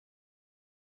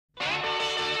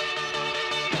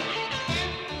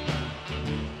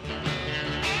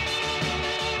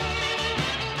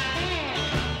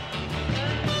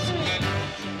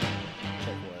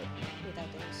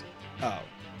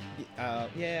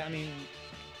Yeah, I mean,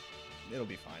 it'll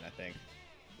be fine, I think.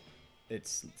 It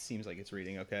seems like it's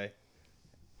reading okay.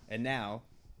 And now,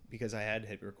 because I had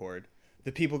hit record,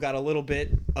 the people got a little bit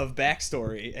of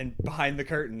backstory and behind the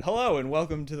curtain. Hello, and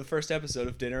welcome to the first episode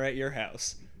of Dinner at Your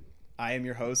House. I am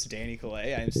your host, Danny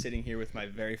Calais. I am sitting here with my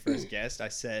very first guest. I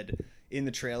said in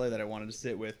the trailer that I wanted to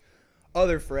sit with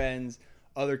other friends,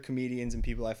 other comedians, and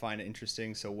people I find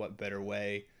interesting, so what better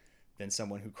way than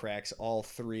someone who cracks all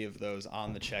three of those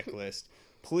on the checklist.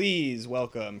 Please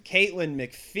welcome Katlin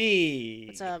McFee.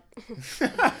 What's up?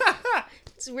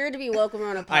 It's weird to be welcome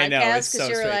on a I know, podcast it's because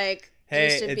so you're strange. like Hey,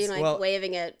 used to being like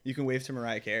waving it. You can wave to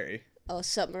Mariah Carey. Oh,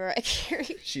 sup, Mariah Carey.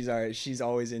 She's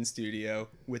always in studio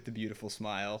with the beautiful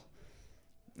smile.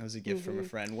 That was a gift from a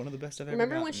friend. One of the best I've ever gotten.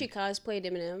 Remember when she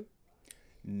cosplayed Eminem?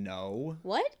 No.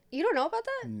 What? You don't know about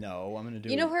that? No, I'm gonna do.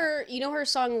 You know her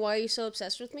song "Why Are You So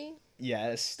Obsessed with Me"?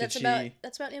 Yes. That's about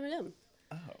Eminem.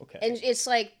 Oh, okay. And it's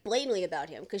like blatantly about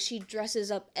him because she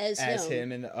dresses up as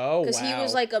him. And wow. Because he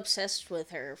was like obsessed with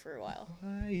her for a while.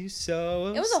 Why are you so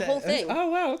obsessed? It was a whole thing. Oh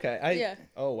wow. Okay. Yeah.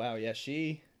 Oh wow. Yeah.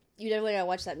 You definitely gotta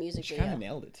watch that music video. She kind of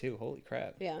nailed it too. Holy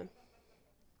crap. Yeah.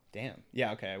 Damn.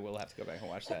 Yeah. Okay. I will have to go back and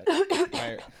watch that.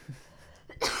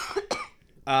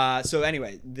 So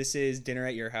anyway, this is Dinner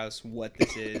at Your House. What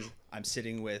this is, I'm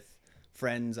sitting with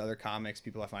friends, other comics,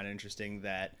 people I find interesting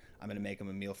that I'm going to make them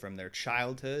a meal from their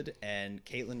childhood. And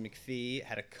Katlin McFee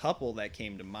had a couple that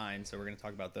came to mind, so we're going to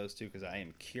talk about those too because I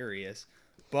am curious.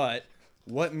 But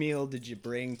what meal did you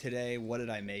bring today? What did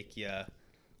I make you?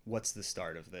 What's the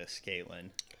start of this,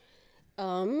 Katlin?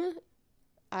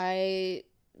 I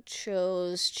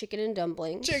chose chicken and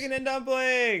dumplings. Chicken and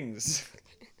dumplings!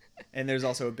 And there's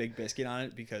also a big biscuit on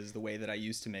it because the way that I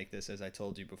used to make this, as I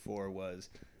told you before, was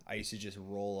I used to just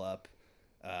roll up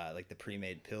like the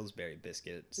pre-made Pillsbury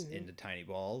biscuits into tiny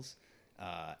balls.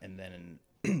 And then,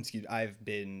 I've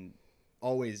been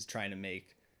always trying to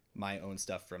make my own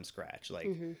stuff from scratch. Like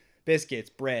biscuits,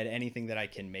 bread, anything that I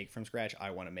can make from scratch, I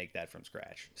want to make that from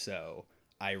scratch. So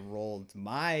I rolled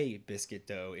my biscuit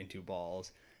dough into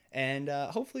balls. And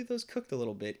hopefully those cooked a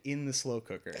little bit in the slow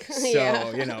cooker. So,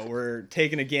 Yeah. We're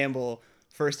taking a gamble.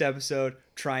 First episode,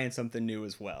 trying something new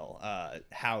as well.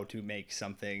 How to make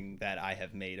something that I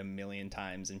have made a million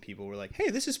times. And people were like, hey,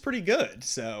 this is pretty good.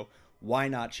 So why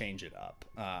not change it up?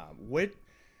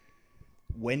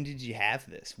 When did you have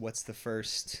this? What's the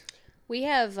first... We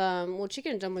have,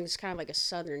 chicken and dumplings is kind of like a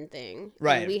southern thing.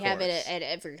 Right, And we of have it course. at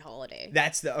every holiday.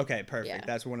 Okay, perfect. Yeah.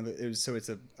 That's one of the... So it's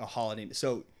a holiday...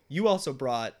 So you also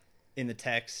brought... In the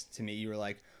text to me, you were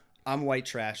like, I'm white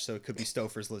trash, so it could be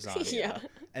Stouffer's lasagna. Yeah.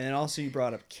 And then also you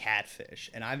brought up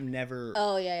catfish, and I've never...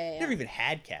 Oh, yeah. Never even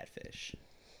had catfish.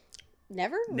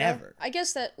 Never? Never. I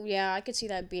guess that, I could see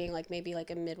that being like maybe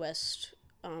like a Midwest,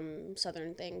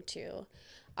 southern thing too.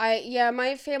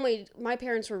 My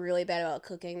parents were really bad about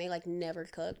cooking. They like never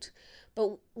cooked,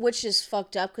 but which is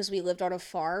fucked up because we lived on a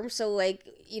farm. So like,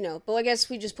 but I guess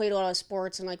we just played a lot of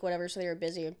sports and like whatever, so they were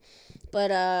busy.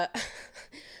 But,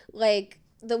 like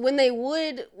when they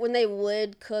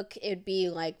would cook, it'd be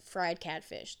like fried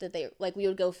catfish that we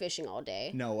would go fishing all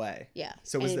day. No way. Yeah.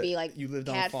 So it'd be like you lived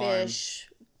catfish,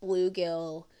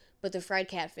 bluegill, but the fried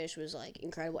catfish was like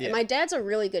incredible. Yeah. And my dad's a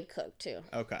really good cook too.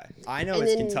 Okay. I know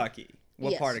it's Kentucky.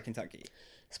 What part of Kentucky?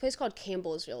 This place called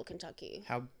Campbellsville, Kentucky.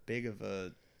 How big of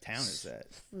a town is that?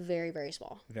 Very, very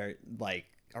small. Very,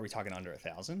 are we talking under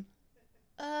 1,000?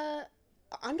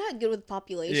 I'm not good with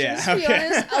populations, yeah, to be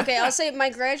honest. Okay, I'll say my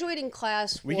graduating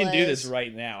class We can do this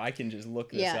right now. I can just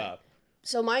look this up.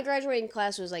 So my graduating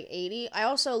class was like 80.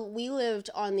 We lived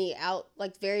on the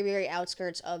very, very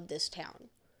outskirts of this town.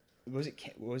 What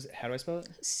was it? How do I spell it?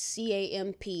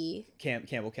 C-A-M-P.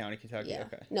 Campbell County, Kentucky. Yeah.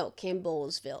 Okay. No,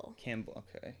 Campbellsville.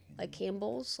 Okay. Like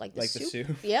Campbell's, like the soup. The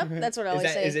soup. Yep, that's what I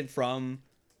always say. Is it from?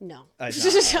 No.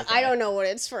 Okay. I don't know what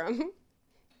it's from.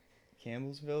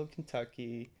 Campbellsville,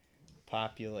 Kentucky.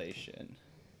 Population.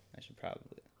 I should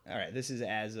probably... All right, this is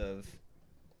as of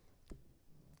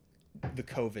the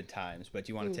COVID times, but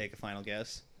do you want to take a final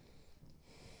guess?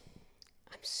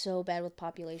 I'm so bad with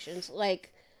populations.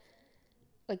 Like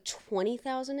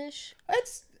 20,000-ish?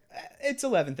 It's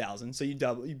 11,000, so you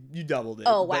doubled it.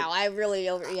 Oh, wow. I really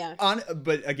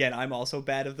But again, I'm also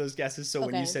bad at those guesses, so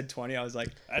when you said 20, I was like,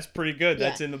 that's pretty good. Yeah.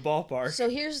 That's in the ballpark. So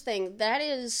here's the thing. That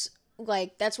is...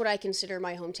 that's what I consider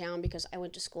my hometown because I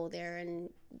went to school there and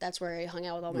that's where I hung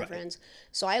out with all my Right. friends.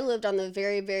 So I lived on the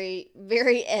very, very,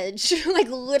 very edge, like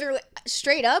literally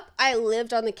straight up. I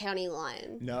lived on the county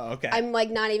line. No, okay. I'm like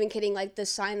not even kidding. Like the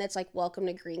sign that's like "Welcome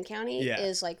to Greene County" Yeah.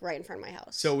 is like right in front of my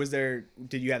house. So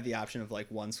did you have the option of like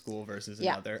one school versus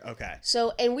Yeah. another? Okay.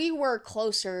 So, and we were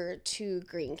closer to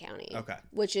Greene County. Okay.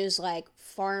 Which is like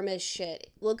farm as shit.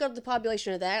 Look up the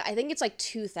population of that. I think it's like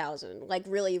 2,000. Like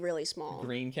really, really small.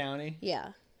 Greene County? Yeah.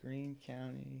 Greene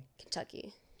County.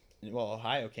 Kentucky. Well,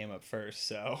 Ohio came up first,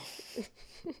 so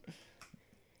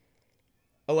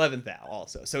 11th thou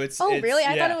also. So it's Really?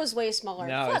 I yeah. thought it was way smaller.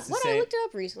 No, Fuck, it's the what? same. I looked it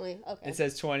up recently. Okay. It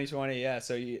says 2020, yeah.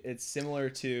 So it's similar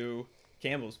to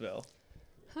Campbellsville.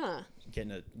 Huh.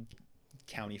 Getting a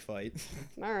county fight.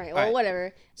 All right. Well, All right.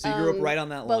 whatever. So you grew up right on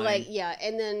that line. But like, yeah,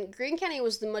 and then Greene County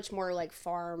was the much more like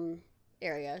farm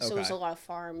area, so it was Okay. a lot of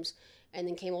farms, and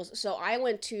then Campbell's. So I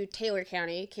went to Taylor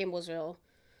County, Campbellsville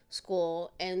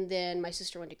school, and then my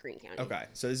sister went to Greene County. Okay,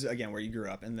 so this is again where you grew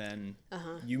up, and then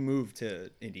you moved to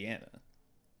Indiana.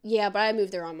 Yeah, but I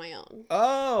moved there on my own.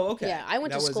 Oh, okay. Yeah, I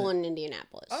went That to school wasn't- in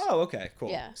Indianapolis. Oh, okay,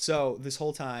 cool. Yeah. So this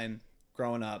whole time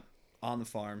growing up on the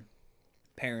farm,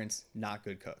 parents not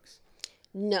good cooks.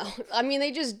 No, I mean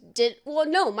they just did. Well,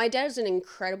 no, my dad is an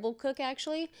incredible cook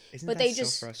actually, Isn't but that they so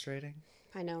just. frustrating?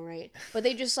 I know, right? But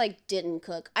they just like didn't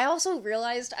cook. I also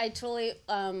realized I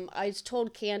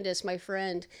told Candace, my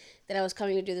friend, that I was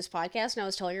coming to do this podcast, and I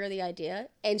was telling her the idea,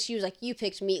 and she was like, "You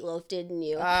picked meatloaf, didn't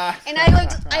you?" And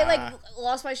I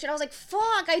lost my shit. I was like,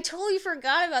 "Fuck! I totally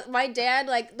forgot about my dad.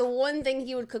 Like the one thing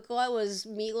he would cook a lot was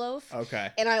meatloaf." Okay.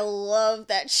 And I love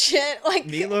that shit. Like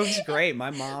Meatloaf's great. My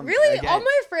mom Really, again, all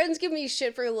my friends give me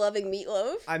shit for loving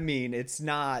meatloaf. I mean, it's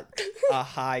not a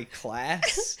high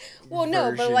class. Well, no,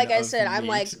 but version like I of said, I'm meat,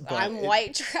 like but I'm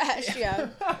white trash.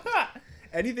 Yeah.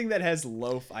 Anything that has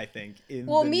loaf, I think, in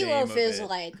Well, the name meatloaf of is it.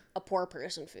 like a poor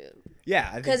person food Yeah,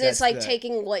 I think because it's that's like the-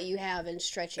 taking what you have and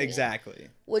stretching exactly it,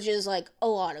 which is like a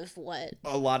lot of what.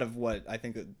 a lot of what I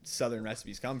think Southern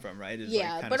recipes come from, right? Is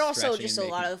Yeah, like kind but of also stretching just and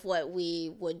a lot making- of what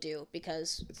we would do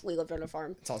because we lived on a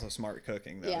farm. It's also smart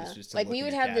cooking, though. Yeah, It's just like we looking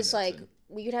would at have this like cabinets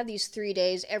we could have these 3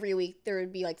 days every week. There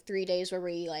would be like 3 days where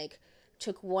we like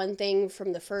took one thing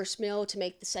from the first meal to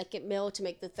make the second meal to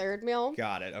make the third meal. and-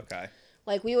 Got it. Okay.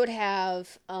 Like we would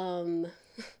have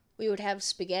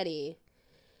spaghetti,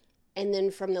 and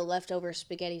then from the leftover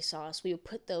spaghetti sauce we would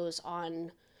put those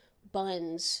on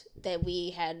buns that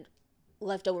we had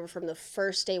left over from the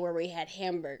first day where we had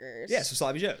hamburgers. Yeah. So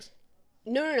sloppy joes.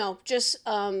 No, just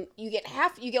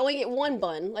you only get one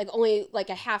bun, like only like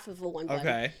a half of a one bun.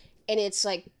 Okay. And it's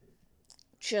like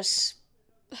just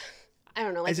I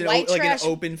don't know, like Is it white like trash. an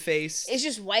open face? It's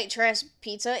just white trash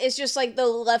pizza. It's just like the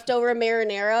leftover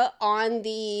marinara on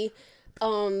the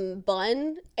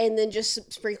bun, and then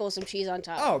just sprinkle some cheese on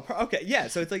top. Oh, okay. Yeah.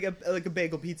 So it's like a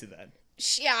bagel pizza then.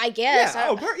 Yeah, I guess.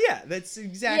 Yeah. Yeah. That's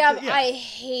exactly. Yeah, I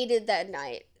hated that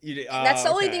night. You did, That's the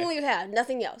only okay. thing we would have.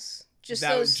 Nothing else. Just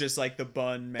That those. was just like the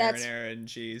bun, That's- marinara, and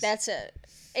cheese. That's it.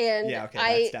 And Yeah,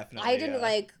 okay, that's definitely, I didn't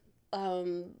like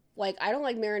I don't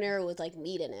like marinara with like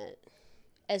meat in it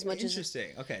as much as Interesting.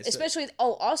 Okay. So, especially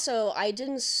also I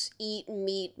didn't eat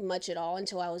meat much at all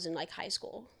until I was in like high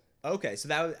school. okay.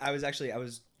 So I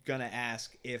was gonna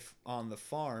ask if on the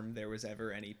farm there was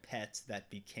ever any pets that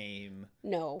became.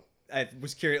 No. I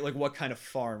was curious, like what kind of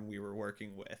farm we were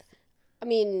working with. I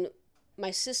mean,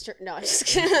 my sister. No, I'm just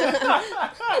kidding.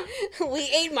 We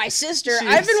ate my sister. She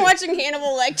I've been was- watching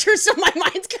Hannibal Lecter, so my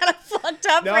mind's kind of fucked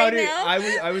up No, right dude, now.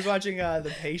 I was watching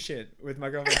The Patient with my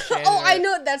girlfriend Shannon. Oh, I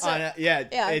know that's yeah.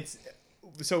 yeah. It's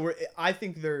so I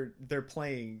think they're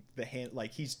playing the hand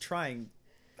like he's trying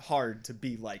hard to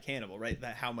be like Hannibal, right?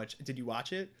 That how much did you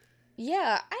watch it?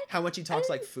 Yeah, How much he talks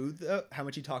like food though? How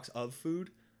much he talks of food?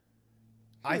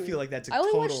 I feel like that's a I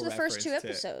only total watched the first two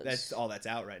reference to- episodes. That's all that's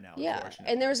out right now. yeah,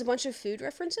 Unfortunately. and there was a bunch of food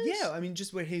references. Yeah, I mean,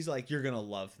 just when he's like, "You're gonna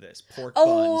love this pork."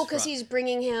 Oh, buns because from-" he's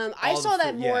bringing him. I all the saw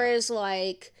that food, more yeah. as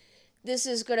like, this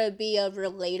is gonna be a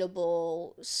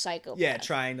relatable psychopath. yeah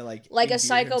trying to like like a endear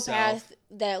psychopath himself.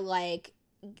 that like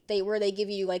they give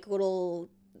you like little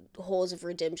holes of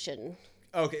redemption.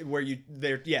 Okay, where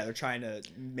they're trying to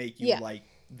make you Yeah. like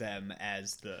them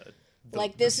as the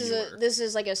Like the this viewer.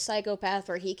 is like a psychopath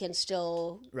where he can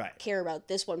still Right. care about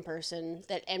this one person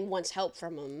that and wants help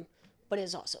from him, but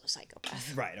is also a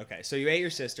psychopath. Right. Okay. So you ate your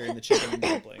sister in the chicken and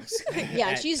dumplings. Yeah,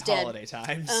 at she's dead. Holiday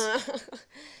times.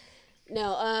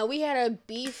 No, we had a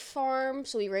beef farm,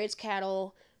 so we raised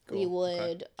cattle. We Cool,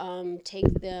 okay. would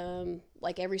take them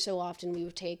like every so often. We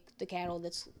would take the cattle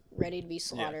that's ready to be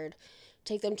slaughtered,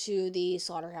 take them to the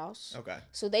slaughterhouse. okay.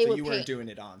 So they would you pay- weren't doing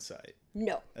it on site.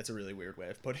 No, That's a really weird way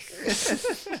of putting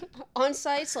it.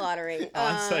 on-site slaughtering.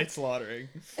 On site slaughtering.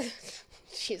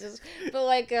 Jesus. But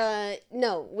like,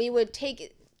 no, we would take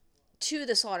it to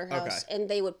the slaughterhouse, Okay. and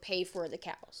they would pay for the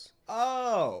cows.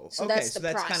 Oh, So okay. that's So the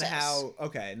that's kind of process. how.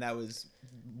 Okay, and that was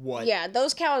what. Yeah,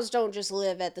 those cows don't just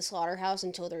live at the slaughterhouse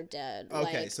until they're dead.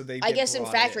 Okay, Like, so they I get guess in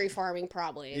brought factory in. farming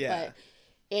probably, Yeah. but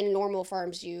in normal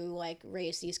farms you like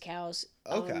raise these cows,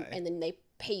 Okay. and then they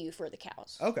pay you for the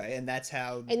cows, Okay, and that's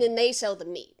how. and then they sell the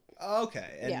meat.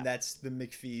 Okay, and Yeah. that's the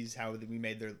McFee's how we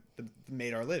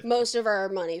made our living. Most of our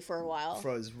money for a while.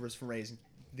 Was from raising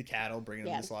the cattle, bringing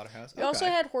them Yeah. to the slaughterhouse. We also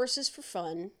had horses for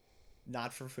fun.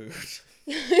 Not for food.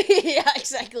 Yeah,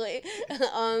 exactly.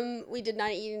 We did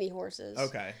not eat any horses.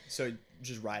 Okay, so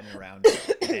just riding around,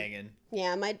 hanging.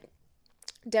 Yeah, my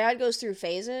dad goes through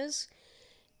phases,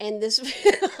 and this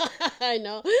I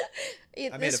know.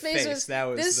 I made a face. That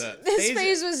was this the this phase-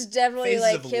 phase was definitely phases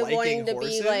like of him liking wanting to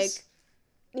horses? be like.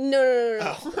 No.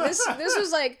 Oh. This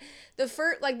was like the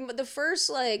first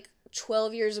like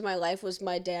 12 years of my life was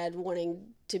my dad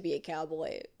wanting to be a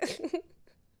cowboy.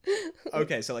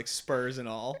 Okay, so like spurs and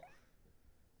all.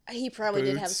 He probably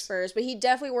did have Boots. spurs, but he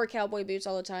definitely wore cowboy boots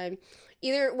all the time.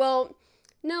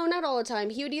 No, not all the time.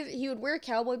 He would wear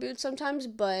cowboy boots sometimes,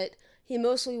 but he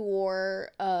mostly wore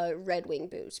Red Wing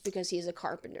boots because he's a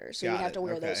carpenter, so you have to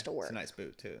wear those to work. It's a nice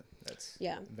boot too. That's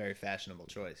Yeah. a very fashionable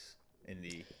choice in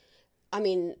the I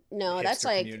mean, no, hipster that's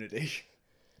like community.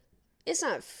 it's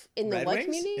not in the Red what Wings?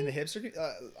 community? In the hipster.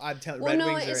 I'm telling. Well, Red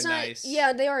no, Wings it's are not. nice.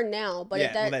 Yeah, they are now, but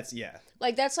Yeah, well, that's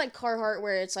like that's like Carhartt,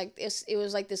 where it's like it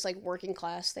was like this like working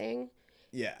class thing,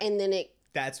 yeah. and then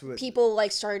That's what people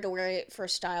like started to wear it for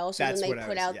style, so then That's they what I put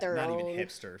was, out yeah, their not own. even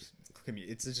hipsters.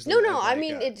 It's just No, like I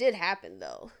mean it did happen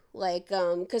though. Like,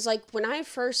 cause like when I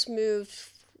first moved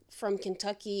from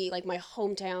Kentucky, like my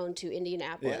hometown, to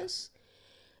Indianapolis,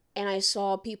 and I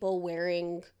saw people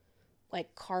wearing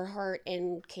like Carhartt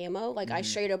and camo, like I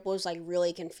straight up was like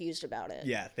really confused about it.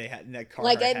 Yeah, they had that car.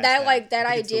 Like that I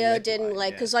think it's the idea lip didn't line,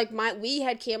 like yeah. because like we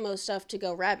had camo stuff to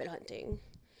go rabbit hunting.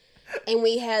 And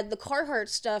we had the Carhartt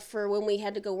stuff for when we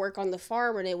had to go work on the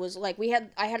farm, and it was like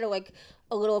I had to like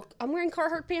a little. I'm wearing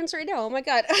Carhartt pants right now. Oh my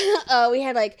god, we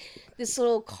had like this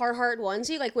little Carhartt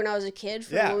onesie, like when I was a kid,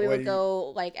 for when we would go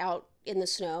like out in the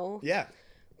snow. Yeah.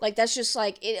 Like that's just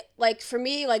like it. Like for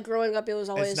me, like growing up, it was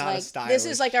always not a like stylish- this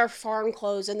is like our farm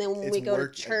clothes, and then when It's we go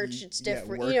work- to church, it's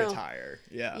different. Yeah, work you know, attire.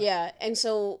 Yeah. yeah. And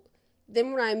so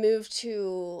then when I moved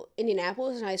to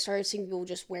Indianapolis and I started seeing people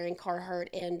just wearing Carhartt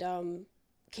and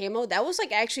camo, that was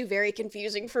like actually very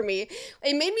confusing for me.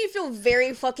 It made me feel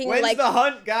very fucking When's like the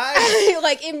hunt, guys?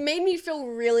 like it made me feel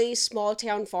really small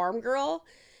town farm girl,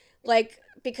 like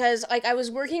because like I was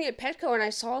working at Petco and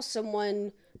I saw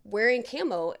someone wearing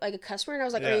camo, like a customer, and I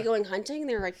was like, "Are Yeah. you going hunting?" And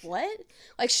they're like, "What?"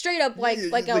 Like straight up, like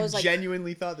I was like,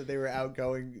 genuinely thought that they were out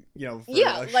going, for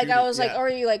yeah, a like I shooting. was like, Yeah. "Are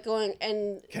you like going?"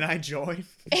 And Can I join?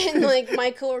 and like my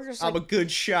coworkers, I'm like, a good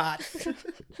shot.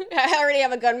 I already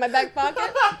have a gun in my back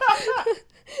pocket.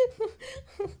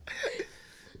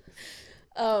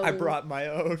 I brought my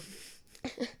own.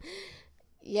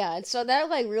 Yeah, and so that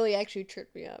like really actually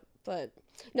tripped me up. But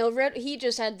no, he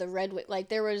just had the Red Wing. Like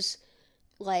there was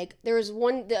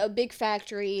a big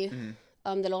factory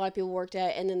that a lot of people worked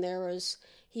at, and then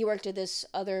he worked at this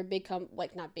other big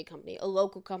not big company, a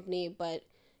local company, but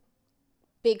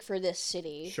big for this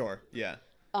city. Sure. Yeah.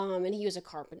 And he was a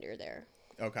carpenter there.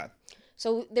 Okay.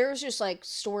 So there was just like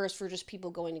stores for just people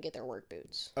going to get their work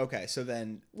boots, Okay. So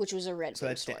then, which was a Red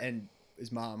Wing store. and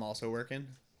is mom also working?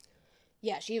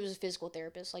 Yeah, she was a physical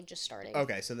therapist, like just starting.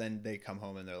 Okay. So then they come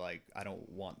home and they're like, I don't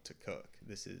want to cook.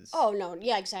 This is. Oh no!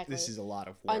 Yeah, exactly. This is a lot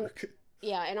of work.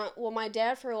 Yeah, and my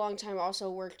dad for a long time also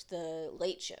worked the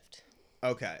late shift.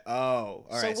 Okay. Oh, all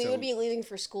right. So we would be leaving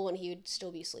for school and he would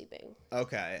still be sleeping.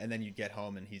 Okay, and then you'd get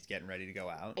home and he's getting ready to go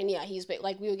out. And yeah,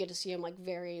 like we would get to see him like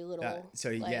very little.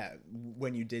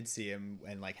 When you did see him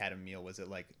and like had a meal, was it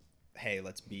like, hey,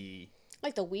 let's be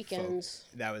like the weekends.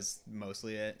 That was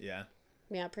mostly it. Yeah.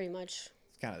 Yeah, pretty much.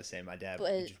 It's kind of the same. My dad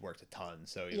he just worked a ton,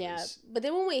 so But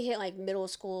then when we hit like middle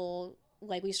school,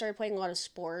 like we started playing a lot of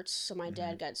sports, so my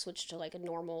dad got switched to like a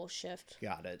normal shift.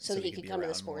 Got it. So that he could be come to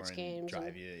the around sports more games and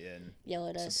and drive you in, yell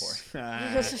at us. support.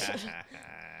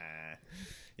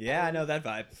 Yeah, I know that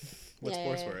vibe. What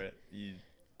sports were it?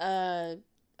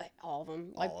 All of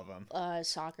them. All of them.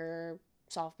 Soccer,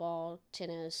 softball,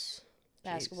 tennis,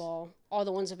 basketball, all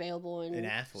the ones available in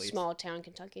small town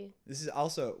Kentucky. This is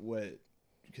also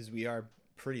because we are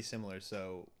pretty similar,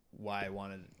 so why I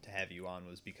wanted to have you on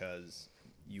was because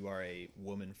you are a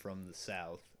woman from the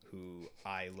South who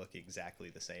I look exactly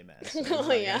the same as. So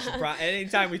Oh, yeah.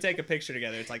 Anytime we take a picture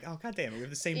together, it's like, oh, god damn it, we have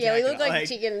the same Yeah, jacket. we look like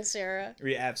Tegan and Sarah.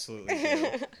 We absolutely do.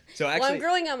 So actually, Well, I'm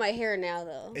growing out my hair now,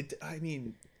 though. I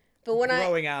mean, But when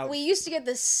growing out, we used to get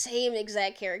the same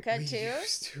exact haircut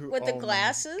with the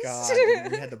glasses.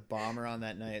 God. We had the bomber on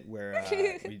that night where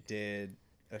we did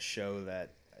a show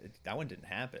that one didn't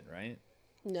happen, right?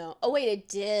 No. Oh wait, it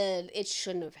did. It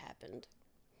shouldn't have happened.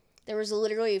 There was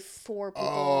literally 4 people.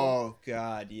 Oh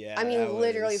God, yeah. I mean,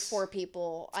 literally 4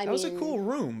 people. That was a cool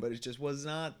room, but it just was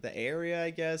not the area. I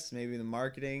guess maybe the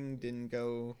marketing didn't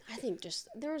go. I think just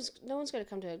no one's gonna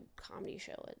come to a comedy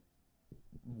show at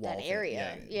that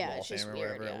area. Yeah, it's just or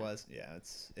weird. Wherever yeah. it was. Yeah,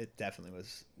 it definitely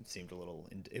was. It seemed a little.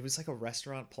 It was like a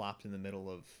restaurant plopped in the middle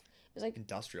of It was like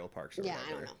industrial parks or yeah, whatever.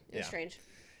 I don't know. It was strange.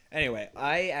 Anyway,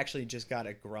 I actually just got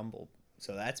a grumble,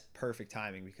 so that's perfect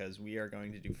timing because we are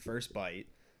going to do first bite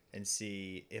and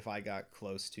see if I got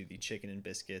close to the chicken and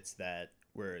biscuits that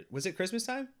were. Was it Christmas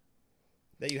time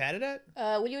that you had it at?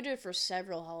 We would do it for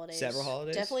several holidays. Several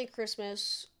holidays? Definitely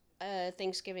Christmas,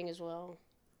 Thanksgiving as well.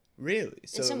 Really?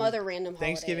 So and some other random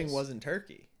holidays. Thanksgiving wasn't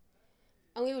turkey.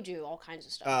 And we would do all kinds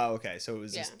of stuff. Oh, okay. So it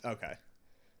was just okay.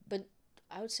 But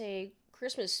I would say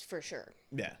Christmas for sure.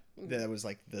 Yeah, that was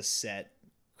like the set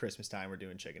Christmas time. We're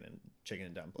doing chicken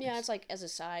and dumplings. Yeah, it's like as a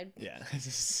side. Yeah, as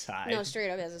a side. No, straight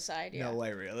up as a side. Yeah. No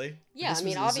way, really. Yeah, I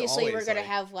mean, obviously we're gonna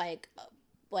have like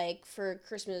for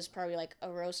Christmas probably like a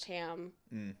roast ham.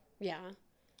 Yeah,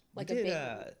 like we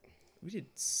did.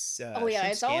 Oh yeah,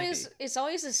 it's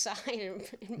always a side.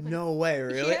 No way,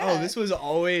 really. Yeah. Oh, this was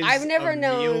always. I've never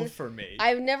known meal for me.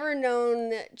 I've never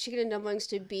known chicken and dumplings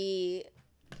to be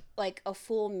like a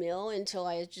full meal until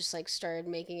I just like started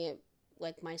making it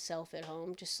like myself at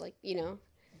home. Just like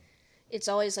it's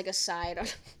always like a side on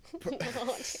the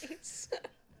holidays.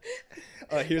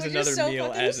 Here's another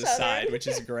meal as a side, which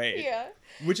is great. Yeah.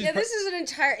 This is an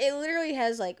entire. It literally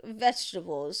has like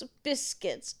vegetables,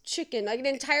 biscuits, chicken, like an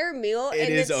entire meal. It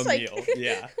is a like... meal.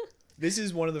 Yeah. This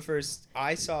is one of the first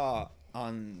I saw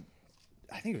on.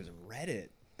 I think it was Reddit.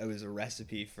 It was a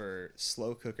recipe for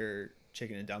slow cooker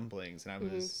chicken and dumplings, and I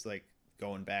was like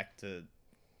going back to,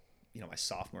 my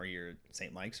sophomore year at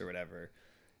St. Mike's or whatever,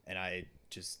 and I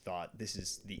just thought this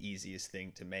is the easiest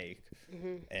thing to make,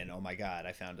 and oh my God,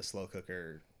 I found a slow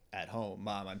cooker at home.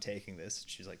 Mom, I'm taking this.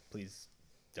 She's like, please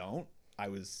don't. I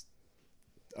was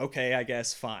okay, I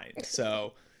guess, fine.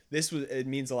 So it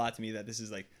means a lot to me that this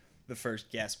is like the first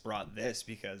guest brought this,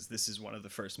 because this is one of the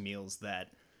first meals that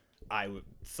I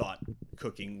thought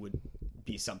cooking would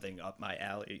be something up my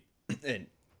alley and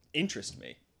interest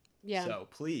me. Yeah. So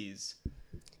please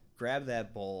grab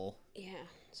that bowl. Yeah.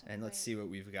 And let's see what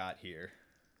we've got here.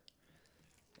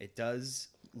 It does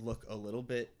look a little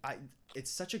bit. It's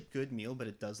such a good meal, but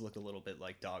it does look a little bit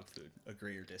like dog food.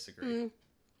 Agree or disagree?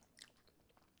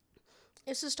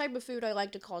 It's this type of food I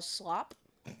like to call slop.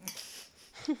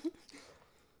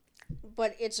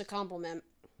 But it's a compliment.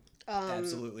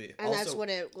 Absolutely. And also, that's what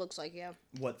it looks like, yeah.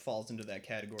 What falls into that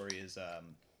category is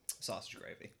sausage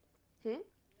gravy.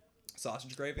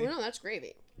 Sausage gravy? Well, no, that's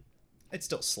gravy. It's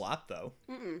still slop, though.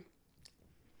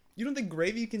 You don't think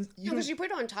gravy can... No, because you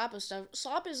put it on top of stuff.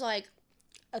 Slop is like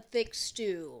a thick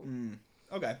stew.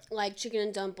 Okay. Like chicken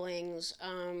and dumplings,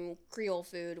 Creole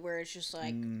food, where it's just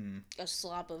like a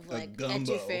slop of like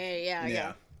etouffee.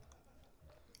 Yeah.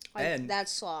 Like, and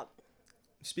that's slop.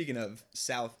 Speaking of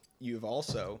South, you've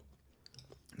also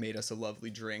made us a lovely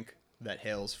drink that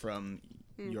hails from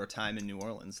your time in New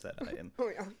Orleans that I am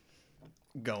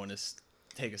going to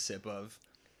take a sip of.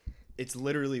 It's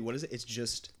literally, what is it? It's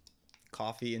just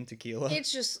coffee and tequila.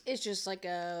 It's just like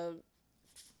a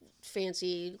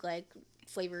fancy like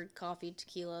flavored coffee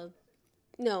tequila.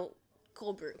 No,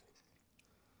 cold brew.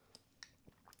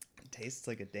 It tastes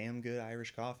like a damn good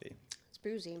Irish coffee. It's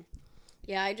boozy.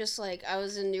 Yeah, I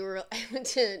was in I went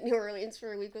to New Orleans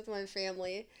for a week with my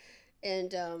family,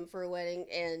 and for a wedding,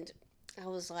 and I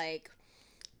was like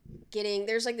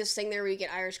there's like this thing there where you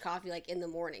get Irish coffee like in the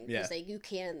morning, because you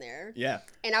can there. Yeah.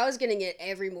 And I was getting it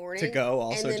every morning. To go,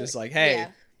 also then, just like, hey,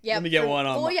 let me get one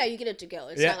on. Well, yeah, you get it to go.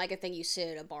 It's not like a thing you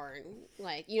sit at a bar and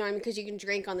like, you know what I mean? Because you can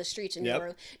drink on the streets in New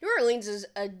Orleans. New Orleans is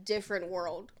a different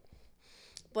world.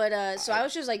 But so I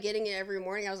was just like getting it every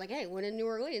morning. I was like, hey, when in New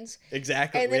Orleans?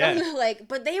 Exactly. And then I'm like,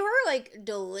 but they were like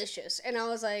delicious. And I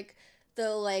was like,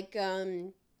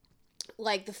 the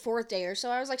fourth day or so,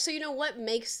 I was like, so you know what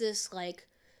makes this like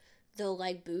the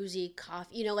like boozy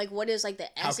coffee, like what is like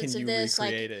the essence of this,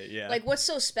 recreate it? Yeah. Like what's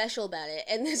so special about it?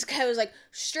 And this guy was like,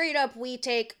 straight up, we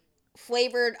take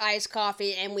flavored iced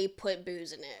coffee and we put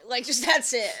booze in it, like just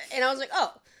that's it. And I was like,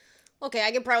 oh, okay,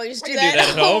 I could probably just do that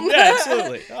at home. Yeah,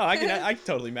 absolutely. Oh, I can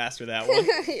totally master that one.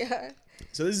 Yeah.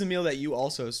 So this is a meal that you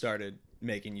also started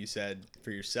making, you said,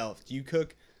 for yourself. Do you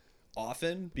cook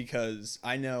often? Because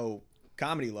I know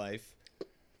comedy life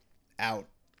out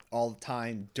all the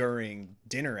time during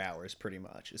dinner hours, pretty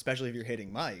much, especially if you're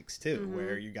hitting mics too,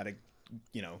 where you got to,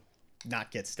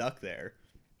 not get stuck there.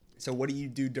 So what do you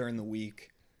do during the week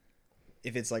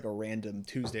if it's like a random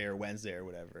Tuesday or Wednesday or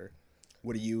whatever?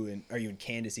 What are you and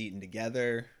Candace eating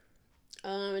together?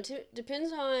 It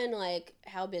depends on like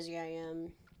how busy I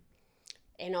am,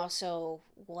 and also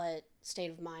what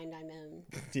state of mind I'm in.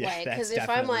 Yeah, like, that's if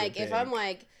I'm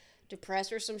big.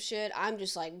 depressed or some shit, I'm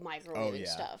just like microwaving yeah.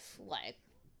 stuff. Like,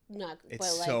 not. It's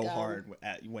but, like, so hard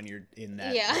when you're in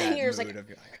that, yeah, that you're mood just like, of,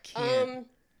 you're like, I can't.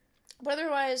 But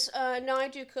otherwise, no, I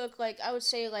do cook. Like, I would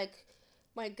say, like,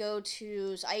 my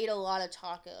go-tos, I eat a lot of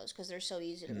tacos because they're so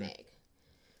easy to make.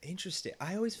 Interesting.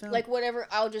 I always found... Like, whatever,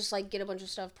 I'll just, like, get a bunch of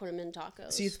stuff, put them in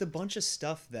tacos. See, it's the bunch of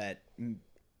stuff that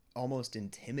almost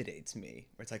intimidates me.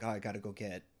 Where it's like, oh, I gotta go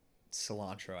get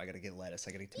cilantro, I gotta get lettuce,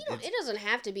 I gotta get... It doesn't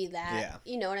have to be that. Yeah.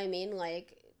 You know what I mean?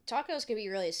 Like, tacos can be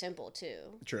really simple, too.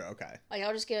 True, okay. Like,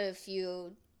 I'll just get a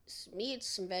few meats,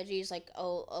 some veggies. Like,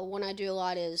 one I do a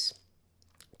lot is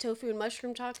tofu and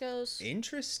mushroom tacos.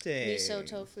 Interesting. Miso,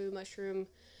 tofu, mushroom.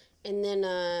 And then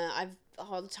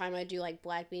all the time I do like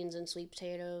black beans and sweet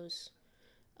potatoes.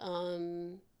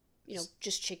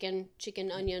 Just chicken,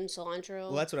 onion, cilantro.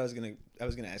 Well, that's what I was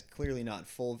gonna ask. Clearly not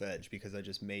full veg because I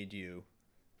just made you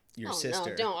your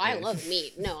sister. No, I love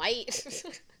meat. No, I eat.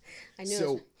 I knew.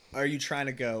 So, are you trying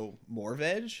to go more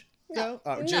veg? No,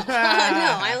 Oh, no, just... no.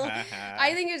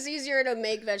 I think it's easier to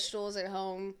make vegetables at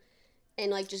home,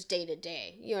 and like just day to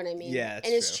day. You know what I mean? Yeah,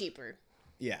 and it's cheaper.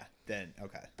 Yeah. Then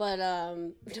okay. But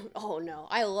oh no,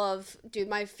 I love, dude.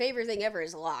 My favorite thing ever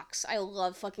is lox. I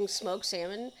love fucking smoked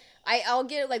salmon. I'll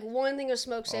get like one thing of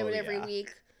smoked salmon every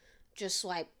week. Just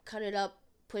like cut it up,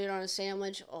 put it on a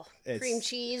sandwich. Oh, cream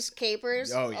cheese,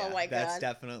 capers. Oh yeah, oh my God. That's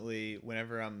definitely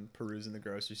whenever I'm perusing the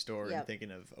grocery store Yep. and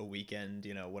thinking of a weekend.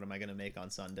 What am I gonna make on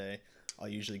Sunday? I'll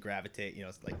usually gravitate,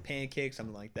 like pancakes,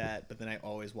 something like that. But then I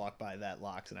always walk by that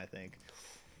lox and I think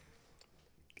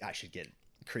I should get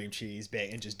cream cheese,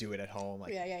 bacon, and just do it at home.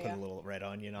 Like put a little red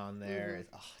onion on there.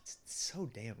 Oh, it's so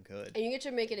damn good. And you get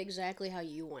to make it exactly how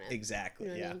you want it. Exactly.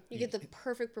 You know what I mean? You get the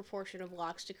perfect proportion of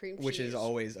lox to cream cheese, which is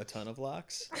always a ton of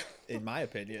lox, in my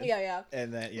opinion. Yeah.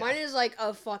 And then mine is like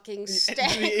a fucking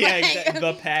stack. Yeah,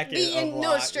 the packet of lox.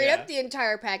 No, straight up the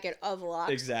entire packet of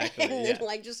lox. Exactly. And then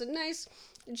like just a nice,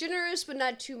 generous but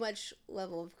not too much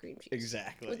level of cream cheese.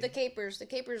 Exactly. With the capers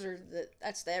are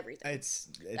that's the everything. It's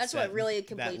that's what really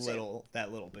completes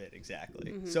that little bit,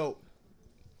 exactly. So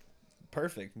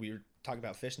perfect. We were talking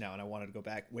about fish now, and I wanted to go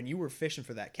back when you were fishing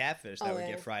for that catfish that would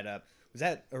get fried up. Was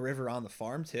that a river on the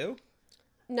farm too?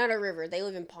 Not a river. They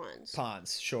live in ponds.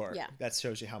 Ponds, sure. Yeah. That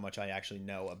shows you how much I actually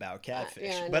know about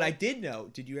catfish. Yeah, but I did know.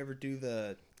 Did you ever do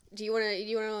the? Do you want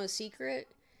to know a secret?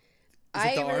 Is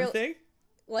it the arm thing?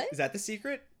 What? Is that the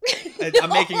secret? No. I'm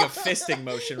making a fisting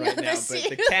motion right now, but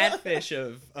the catfish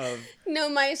of... No,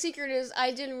 my secret is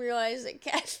I didn't realize that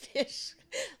catfish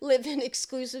live in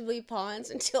exclusively ponds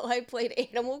until I played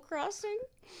Animal Crossing.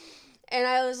 And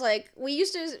I was like, we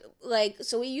used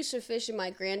to fish in my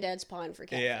granddad's pond for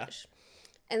catfish. Yeah.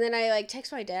 And then I like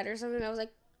text my dad or something, and I was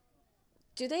like,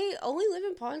 do they only live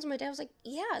in ponds? And my dad was like,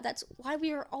 yeah, that's why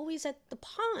we were always at the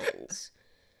ponds.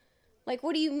 Like,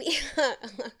 what do you mean?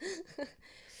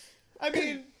 I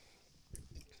mean,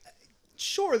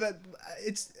 sure, that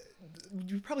it's...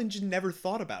 You probably just never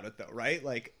thought about it, though, right?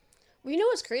 Like... Well, you know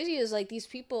what's crazy is, like, these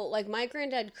people... Like, my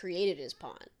granddad created his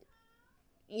pond.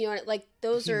 You know, like,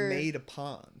 he made a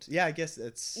pond. Yeah, I guess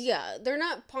it's... Yeah, they're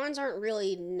not... Ponds aren't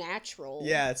really natural.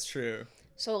 Yeah, it's true.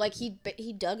 So, like, he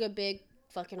dug a big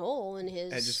fucking hole in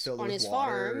his... And just filled it on with his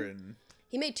water farm. and...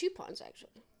 He made 2 ponds,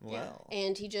 actually. Wow. Yeah.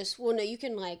 And he just... Well, no, you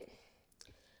can, like...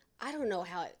 I don't know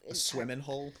how it... A swimming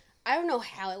hole? I don't know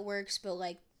how it works, but,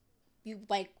 like, you,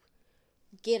 like,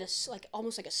 get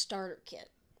almost like a starter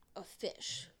kit of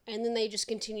fish. And then they just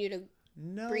continue to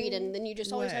breed, and then you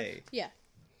just always have... Yeah.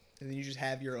 And then you just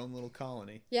have your own little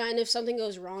colony. Yeah, and if something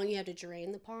goes wrong, you have to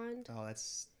drain the pond. Oh,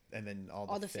 that's... And then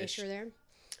all the fish are there.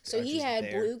 So he had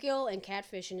bluegill and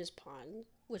catfish in his pond,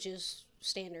 which is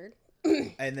standard.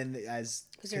 And then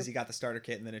because he got the starter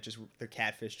kit, and then the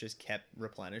catfish just kept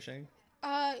replenishing?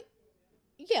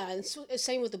 Yeah, and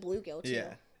same with the bluegill, too.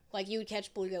 Yeah. Like, you would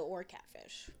catch bluegill or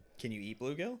catfish. Can you eat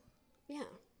bluegill? Yeah.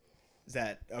 Is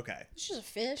that... Okay. It's just a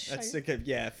fish. That's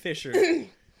fish are...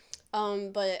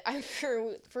 But I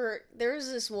there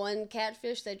was this one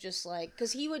catfish that just, like...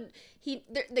 Because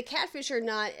the catfish are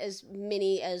not as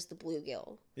many as the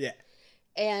bluegill. Yeah.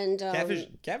 And...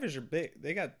 catfish are big.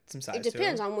 They got some size to them. It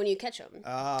depends on when you catch them.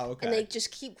 Oh, okay. And they just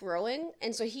keep growing.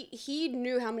 And so he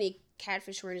knew how many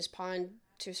catfish were in his pond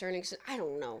to a certain extent. I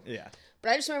don't know. Yeah.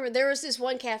 But I just remember there was this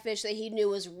one catfish that he knew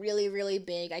was really, really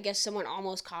big. I guess someone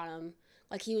almost caught him.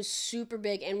 Like, he was super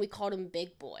big, and we called him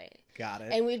Big Boy. Got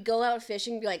it. And we'd go out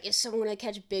fishing and be like, is someone going to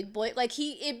catch Big Boy? Like,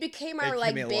 it became our,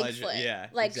 like, Bigfoot. Yeah,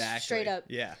 like, exactly. Straight up.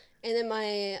 Yeah. And then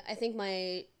I think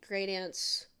my great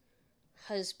aunt's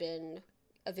husband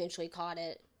eventually caught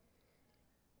it.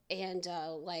 And,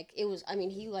 like, it was, I mean,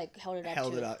 he, like, held it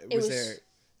up. It was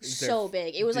so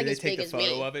big. It was, like, as big as me. Did they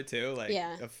take a photo of it, too? Like,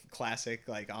 yeah. A classic,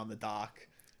 like, on the dock.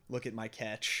 Look at my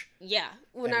catch. Yeah.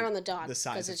 Well, not on the dock. The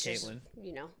size of Just, Katlin.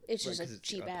 It's just a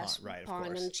cheap-ass pond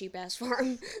and a cheap-ass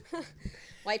farm.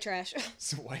 White trash.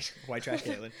 So white trash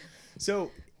Katlin.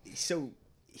 So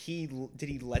did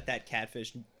he let that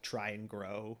catfish try and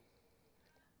grow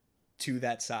to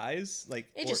that size? Like,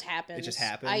 it just happened. It just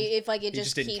happened. He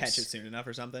just didn't catch it soon enough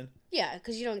or something. Yeah,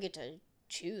 because you don't get to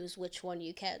choose which one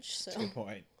you catch. So. Good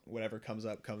point. Whatever comes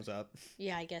up, comes up.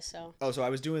 Yeah, I guess so. Oh, so I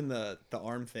was doing the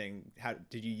arm thing. How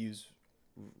did you use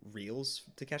reels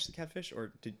to catch the catfish,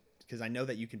 or because I know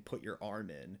that you can put your arm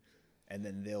in, and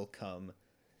then they'll come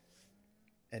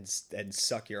and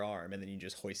suck your arm, and then you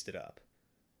just hoist it up.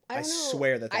 I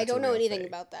swear that's I don't know anything thing.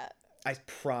 About that. I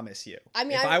promise you. I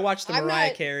mean, if I watched the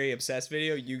Mariah Carey Obsessed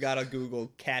video, you gotta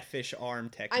Google catfish arm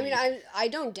technique. I mean, I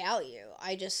don't doubt you.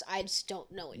 I just don't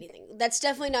know anything. That's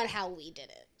definitely not how we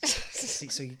did it. See,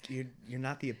 so you're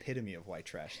not the epitome of white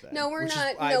trash then. No, we're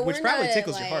not. Which probably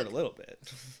tickles your heart a little bit.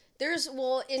 There's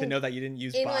to know that you didn't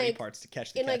use body parts to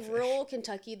catch the catfish. In like rural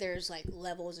Kentucky, there's like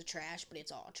levels of trash, but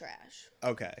it's all trash.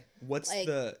 Okay,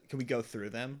 can we go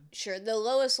through them? Sure. The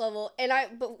lowest level,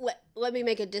 let me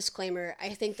make a disclaimer. I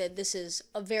think that this is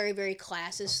a very, very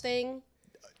classist thing.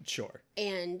 Sure.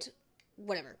 And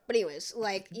whatever. But anyways,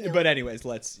 like, But anyways,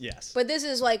 yes. But this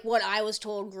is like what I was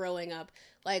told growing up.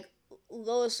 Like,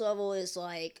 lowest level is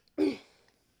like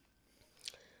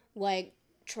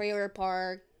trailer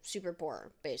park, super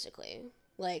poor, basically.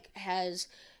 Like, has,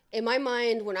 in my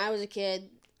mind, when I was a kid,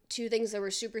 two things that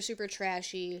were super, super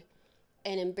trashy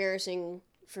and embarrassing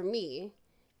for me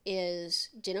is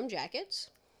denim jackets.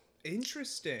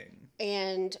 Interesting.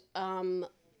 And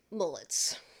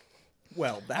mullets.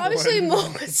 Well, that obviously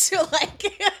mullets are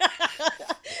like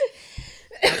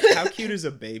how cute is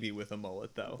a baby with a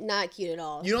mullet, though? Not cute at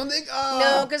all. You don't think? Oh.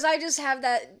 No, because I just have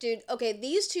that, dude. Okay,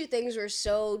 these two things were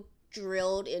so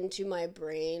drilled into my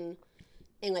brain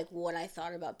and, like, what I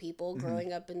thought about people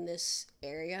growing up in this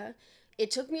area.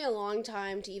 It took me a long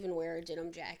time to even wear a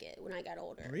denim jacket when I got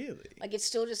older. Really? Like, it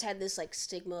still just had this, like,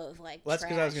 stigma of, like, well, that's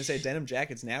because I was going to say denim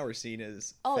jackets now are seen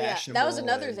as fashionable. Yeah. That was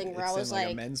another thing where I was like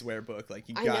a menswear book. Like,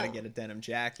 you got to get a denim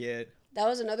jacket. That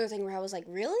was another thing where I was like,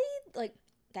 really? Like,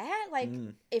 that? Like,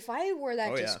 if I wore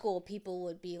that to school, people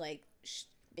would be like,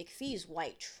 McFee's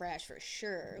white trash for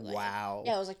sure. Like, wow.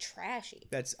 Yeah, it was like trashy.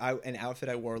 An outfit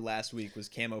I wore last week was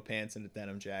camo pants and a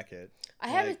denim jacket. I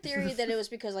have a theory that it was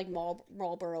because, like,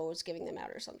 Marlboro was giving them out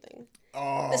or something.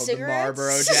 Oh, the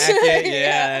Marlboro jacket?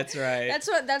 Yeah, that's right.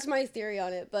 That's my theory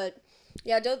on it. But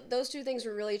yeah, those two things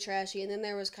were really trashy. And then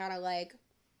there was kind of like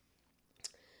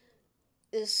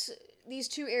these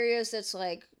two areas that's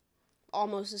like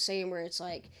almost the same, where it's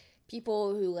like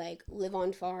people who like live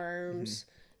on farms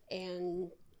and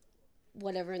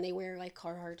whatever, and they wear like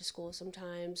Carhartt to school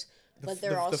sometimes, but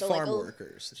they're also the farm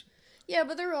workers. Yeah,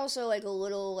 but they're also like a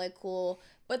little like cool,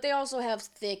 but they also have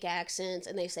thick accents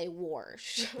and they say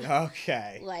 "warsh."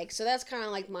 Okay. Like, so that's kind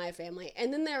of like my family.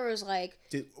 And then there was like,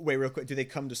 wait, real quick, do they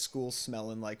come to school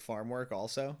smelling like farm work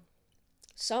also?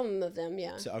 Some of them,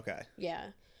 yeah. So, okay. Yeah.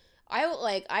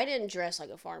 I didn't dress like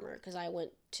a farmer because I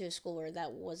went to a school where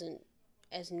that wasn't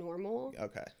as normal.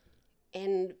 Okay.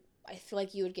 And I feel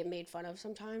like you would get made fun of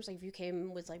sometimes, like if you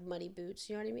came with like muddy boots,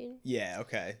 you know what I mean? Yeah,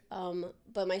 okay.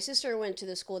 But my sister went to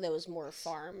the school that was more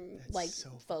farm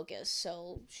focused,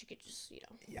 so she could just,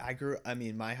 Yeah,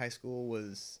 my high school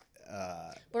was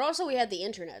but also we had the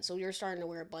internet, so we were starting to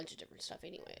wear a bunch of different stuff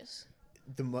anyways.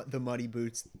 The muddy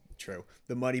boots, true.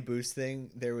 The muddy boots thing,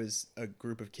 there was a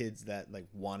group of kids that like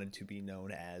wanted to be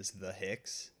known as the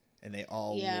Hicks. And they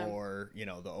all wore,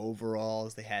 the